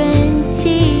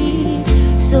guarantee.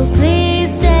 So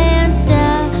please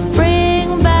Santa,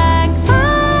 bring back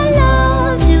my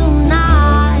love tonight.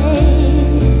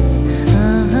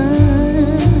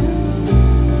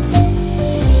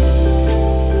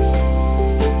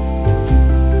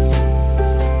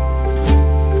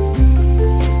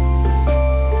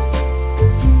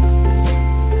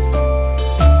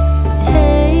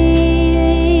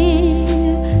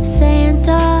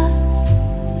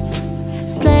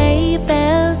 Sleigh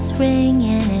bells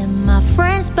ringing and my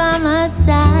friends by my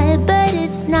side, but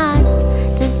it's not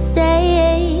the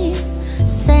same.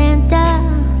 Santa,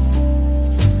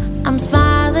 I'm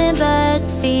smiling but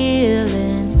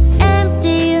feeling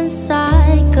empty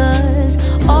inside, 'cause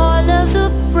all of the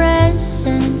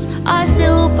presents are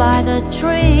still by the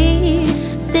tree.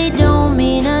 They don't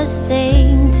mean a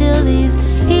thing till he's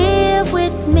here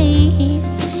with me.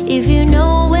 If you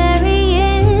know where he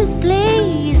is,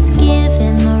 please give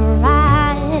him a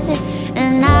ride,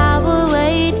 and I will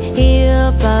wait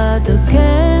here by the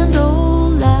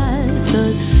candlelight,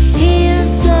 'cause his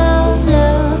love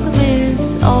is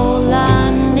all I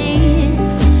need,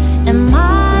 and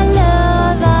my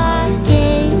love I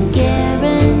can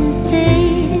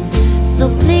guarantee. So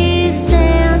please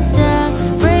Santa,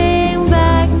 bring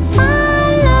back my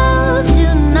love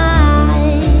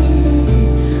tonight.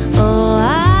 Oh,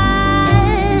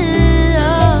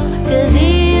 'cause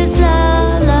his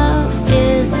love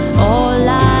is all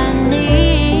I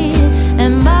need,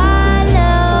 and my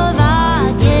love I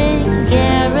can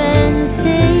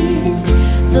guarantee.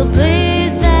 So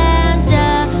please Santa,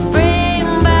 bring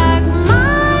back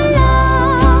my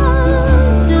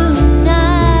love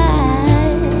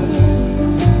tonight,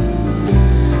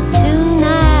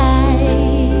 tonight.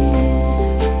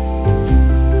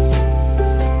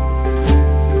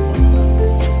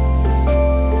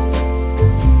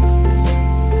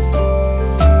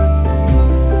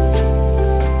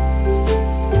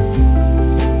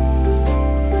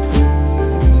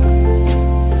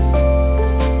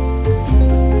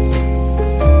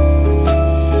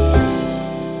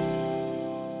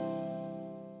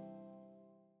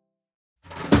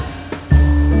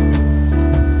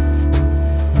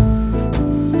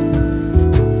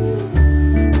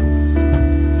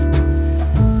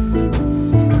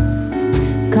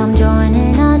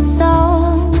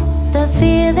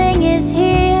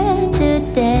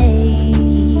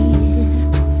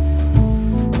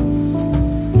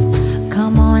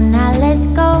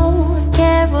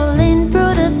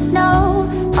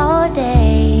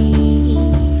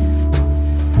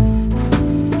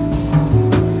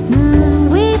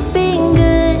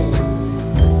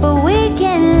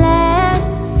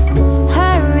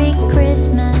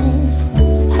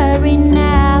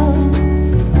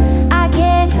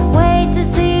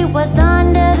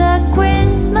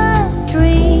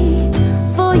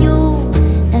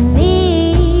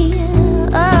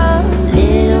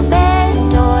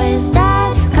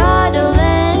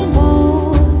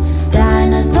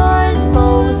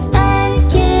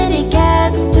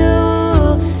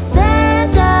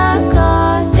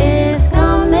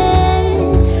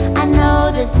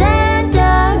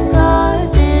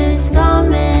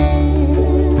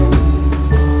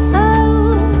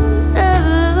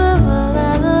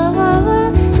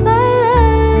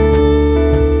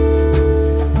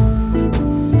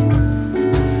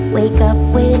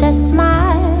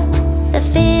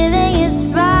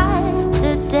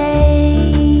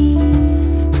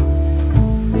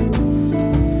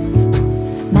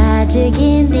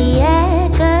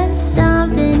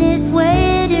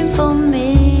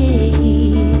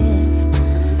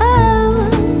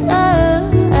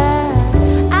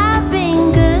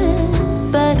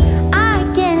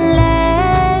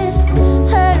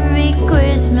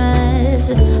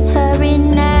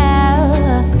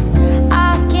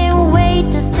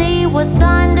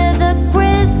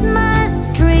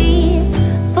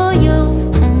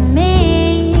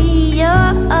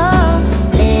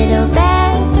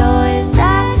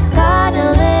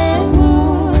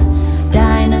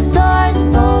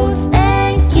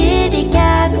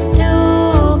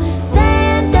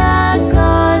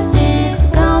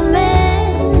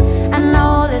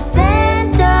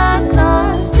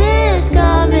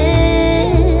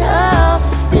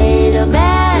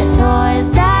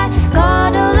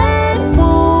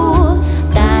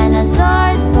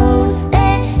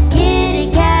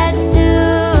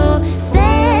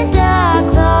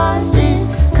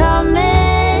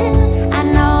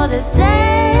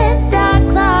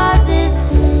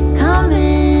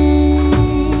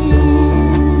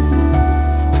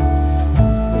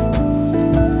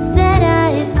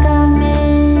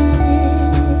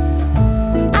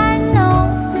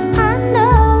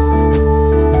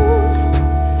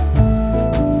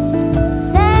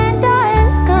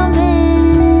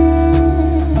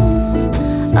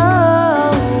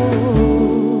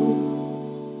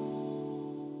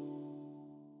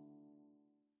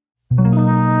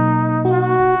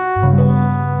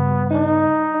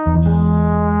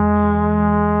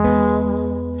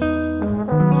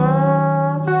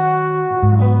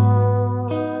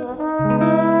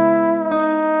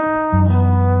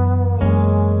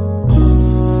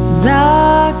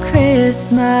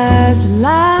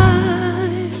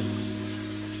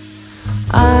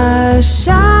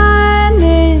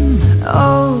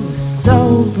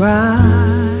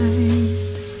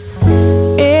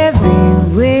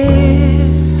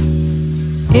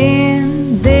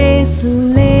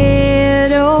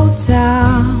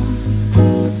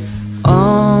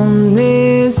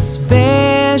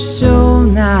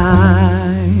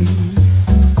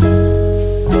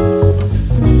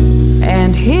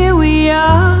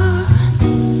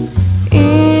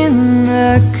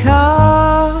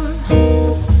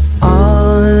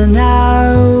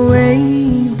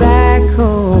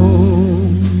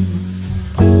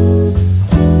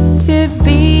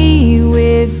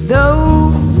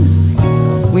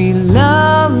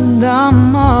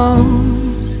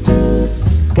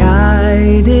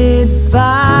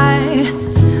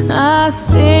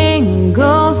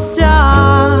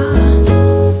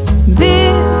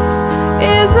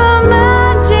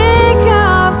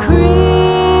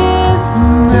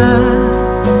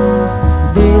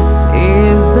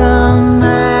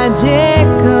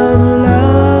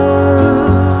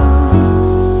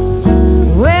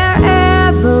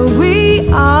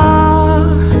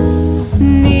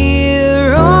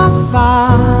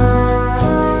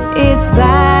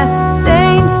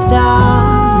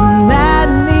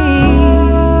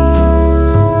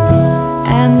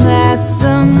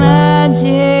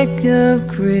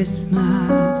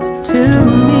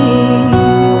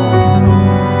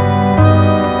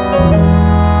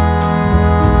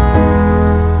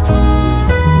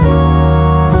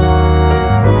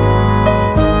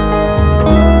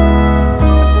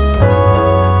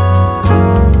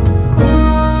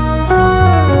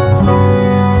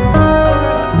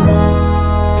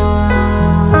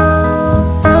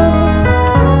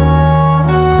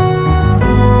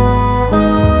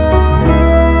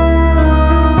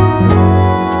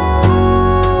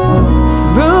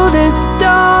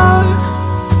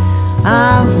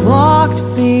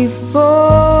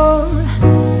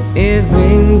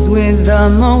 with the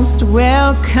most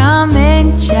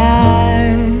welcoming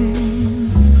chime.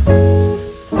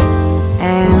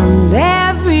 And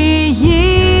every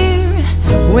year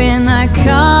when I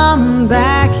come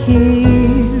back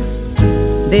here,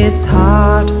 this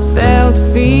heartfelt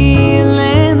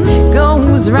feeling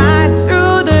goes right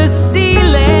through the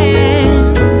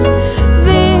ceiling.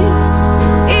 This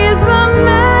is the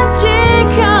magic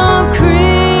of Christmas.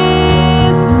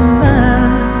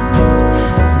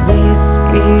 This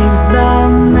is the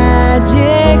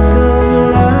magic of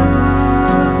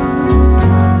love.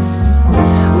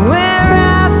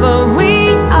 Wherever we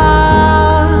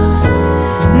are,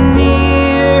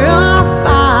 near or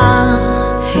far,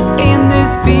 in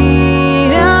this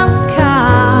beat of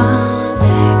car,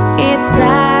 it's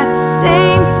that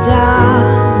same star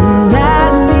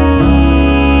that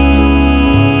leads,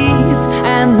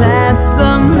 and that's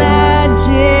the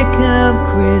magic of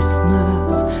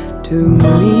Christmas to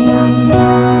me.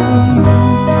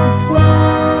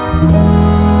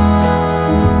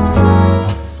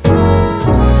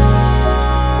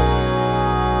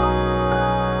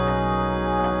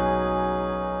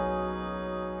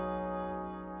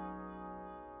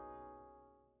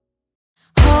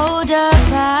 Hold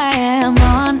up, I am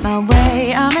on my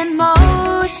way, I'm in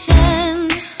motion.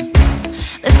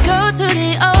 Let's go to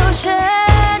the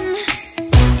ocean.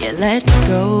 Yeah, let's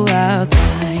go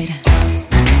outside.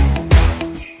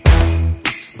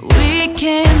 We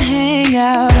can hang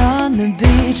out on the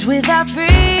beach without freezing.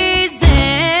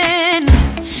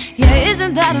 Yeah,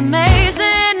 isn't that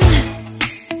amazing?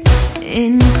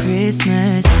 In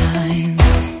Christmas times,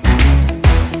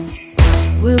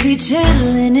 we'll be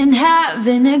chillin' and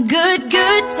having a good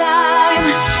time.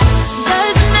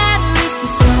 Doesn't matter if the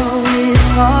snow is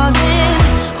falling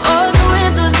or the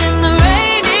wind blows and the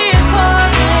rain is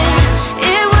pouring.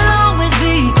 It will always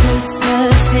be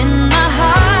Christmas in my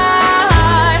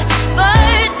heart.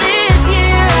 But this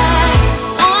year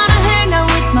I wanna hang out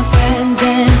with my friends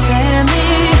and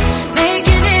family,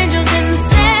 making angels in the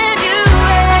sand, you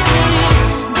ready?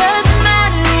 Doesn't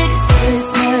matter, it is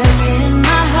Christmas in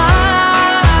my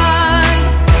heart.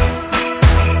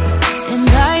 And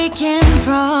I can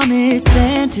promise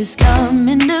Santa's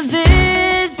coming to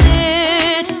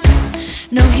visit.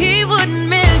 No, he wouldn't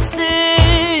miss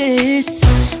this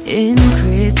in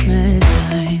Christmas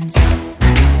times.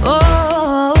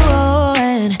 Oh,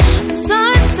 and the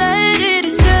sun said it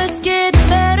is just getting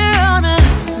better on a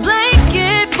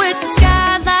blanket with the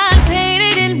skyline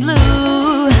painted in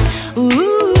blue.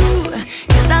 Ooh,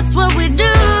 yeah, that's what we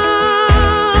do.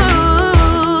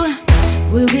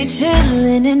 We'll be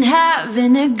chillin' and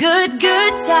having a good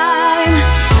time.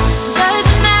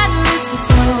 Doesn't matter if the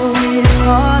snow is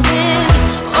falling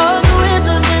or the wind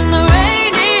blows and the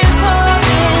rain is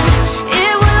pouring.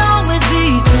 It will always be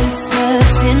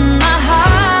Christmas in my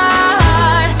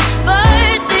heart.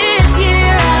 But this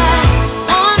year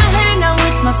I wanna hang out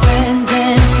with my friends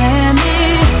and family,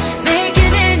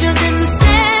 making angels in the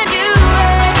sand, you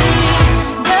ready?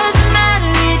 Doesn't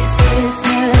matter, it is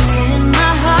Christmas in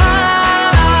my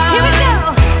heart. Here we go.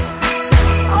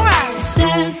 All right.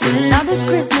 Dance, dance, Now this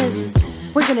Christmas,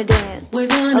 we're gonna dance. we're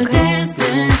gonna Okay. dance,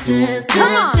 dance, dance,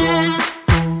 Come on. dance.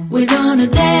 We're gonna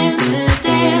dance,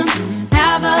 dance,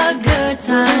 have a good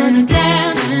time.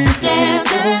 Dance,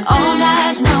 dance, all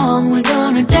night long. We're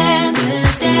gonna dance,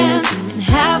 dance, and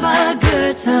have a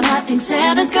good time. I think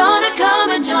Santa's gonna come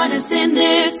and join us in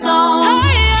this song.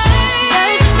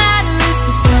 Doesn't matter if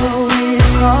the snow is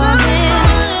falling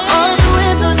or the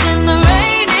wind blows and the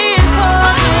rain is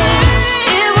pouring.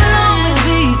 It will always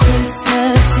be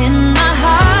Christmas in my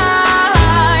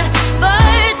heart.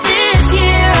 But this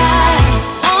year I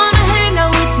wanna hang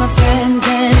out with my friends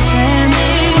and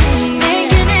family,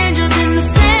 making angels in the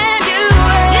sand, you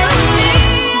ready?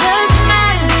 Doesn't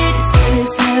matter, it is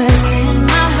Christmas in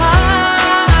my heart.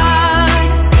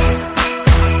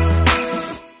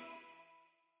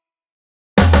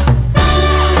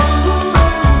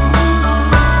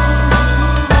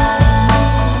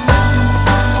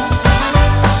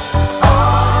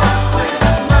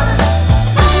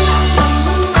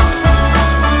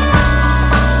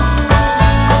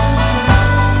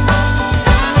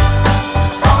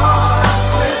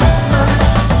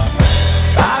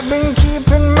 I've been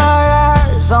keeping my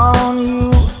eyes on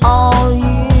you all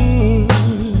year.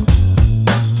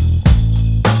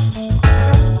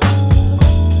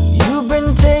 You've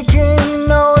been taking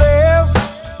notice,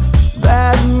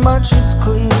 that much is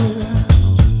clear.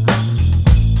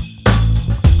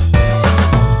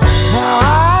 Now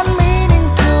I'm meaning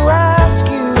to ask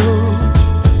you,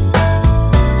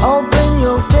 hoping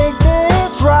you'll take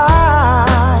this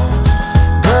right.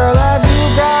 Girl, have you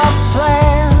got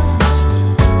plans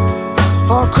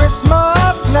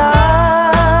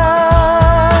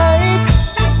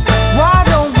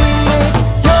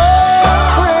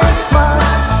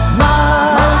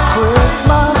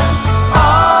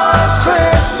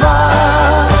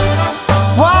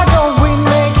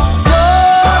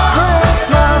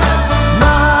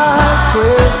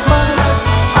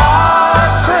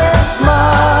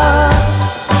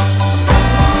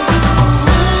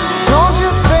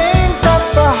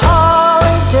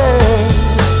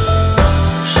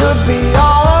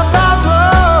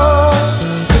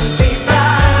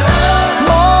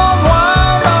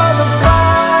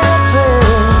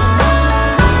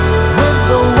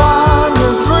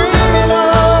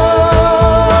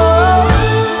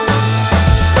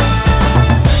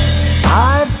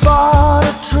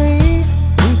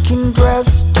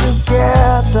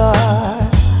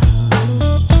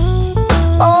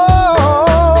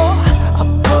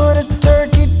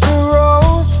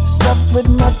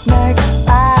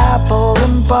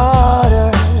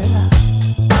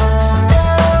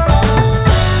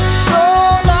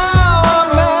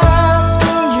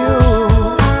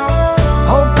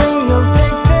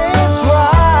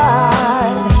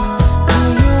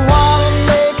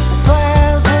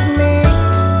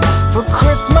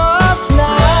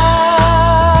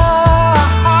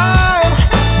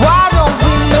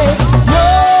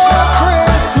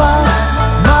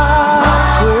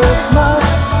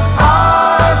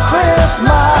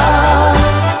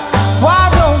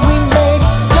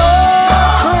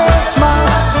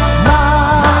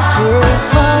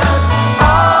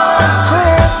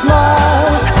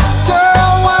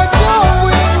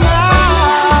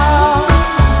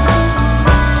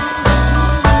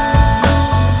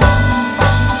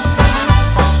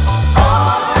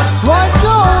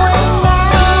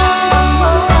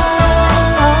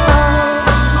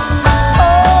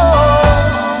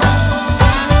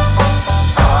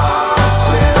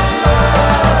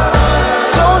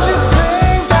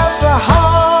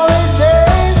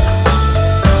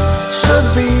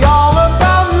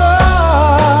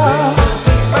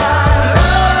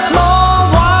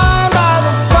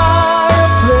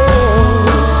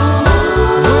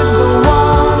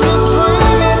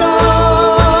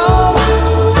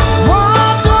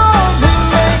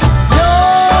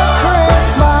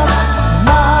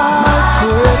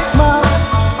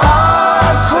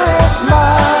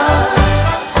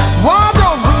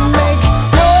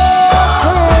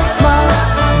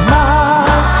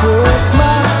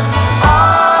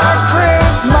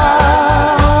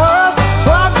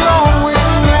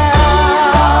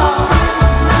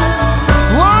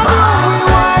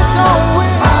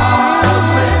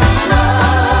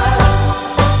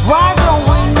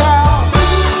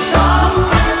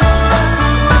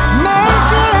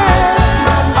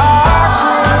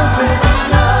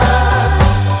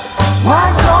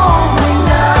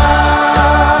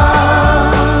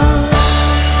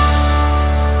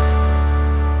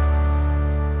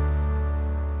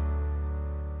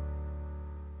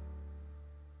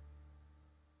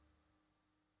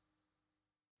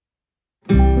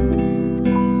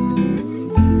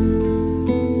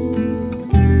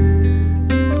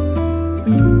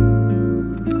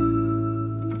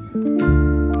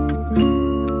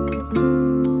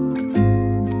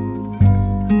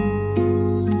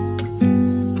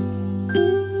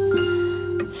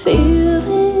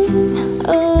Feeling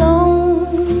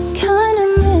alone, kinda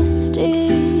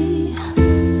misty,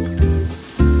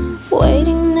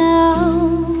 waiting now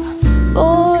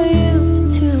for you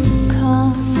to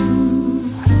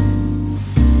come.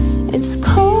 It's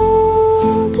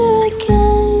colder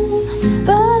again,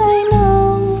 but I know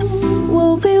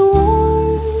we'll be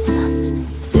warm,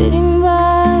 sitting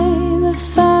by the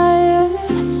fire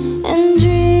and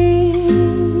dream.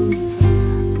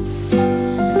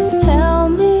 Tell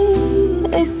me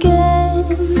again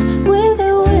with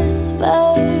a whisper,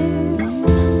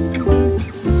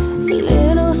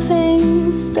 little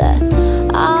things that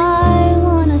I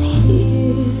wanna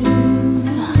hear,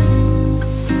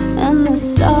 and the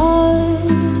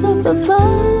stars up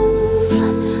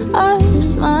above are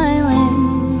smiling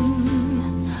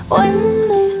when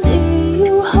they see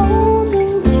you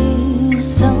holding me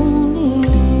so near.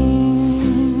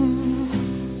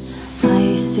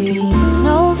 I see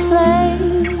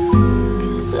snowflakes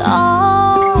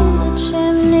on the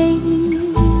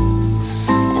chimneys,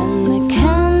 and the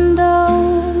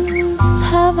candles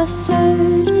have a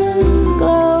certain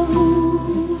glow,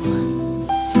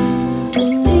 a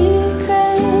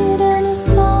secret and a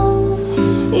song,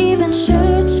 even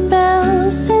church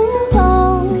bells sing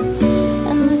along,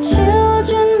 and the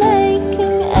children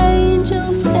making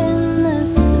angels in the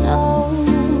snow.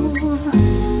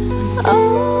 Oh,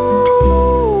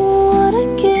 what a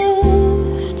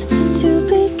gift to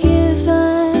be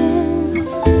given.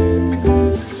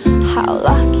 How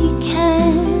lucky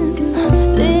can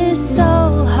this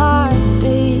old heart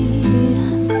be?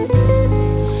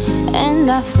 And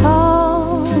I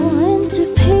fall into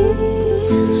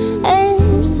peace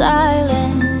and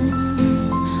silence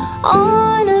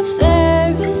on a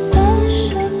very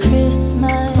special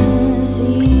Christmas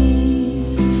Eve.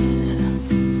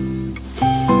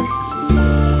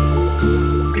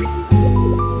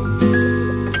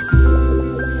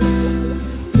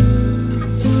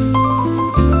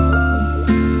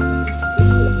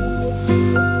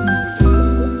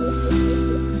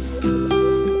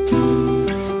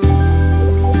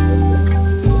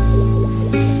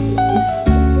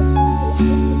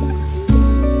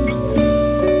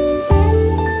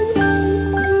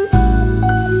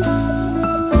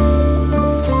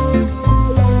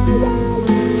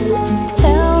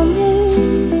 Tell me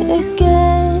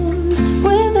again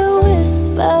with a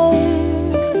whisper,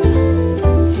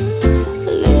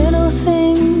 little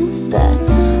things that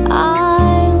I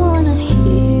wanna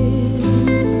hear,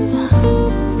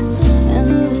 and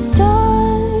the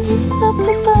stars up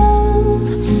above,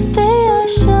 they are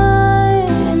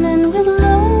shining with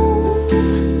love,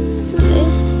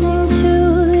 listening to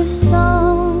this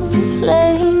song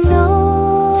playing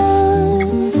on,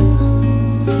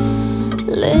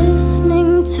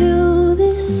 listening to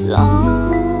this song.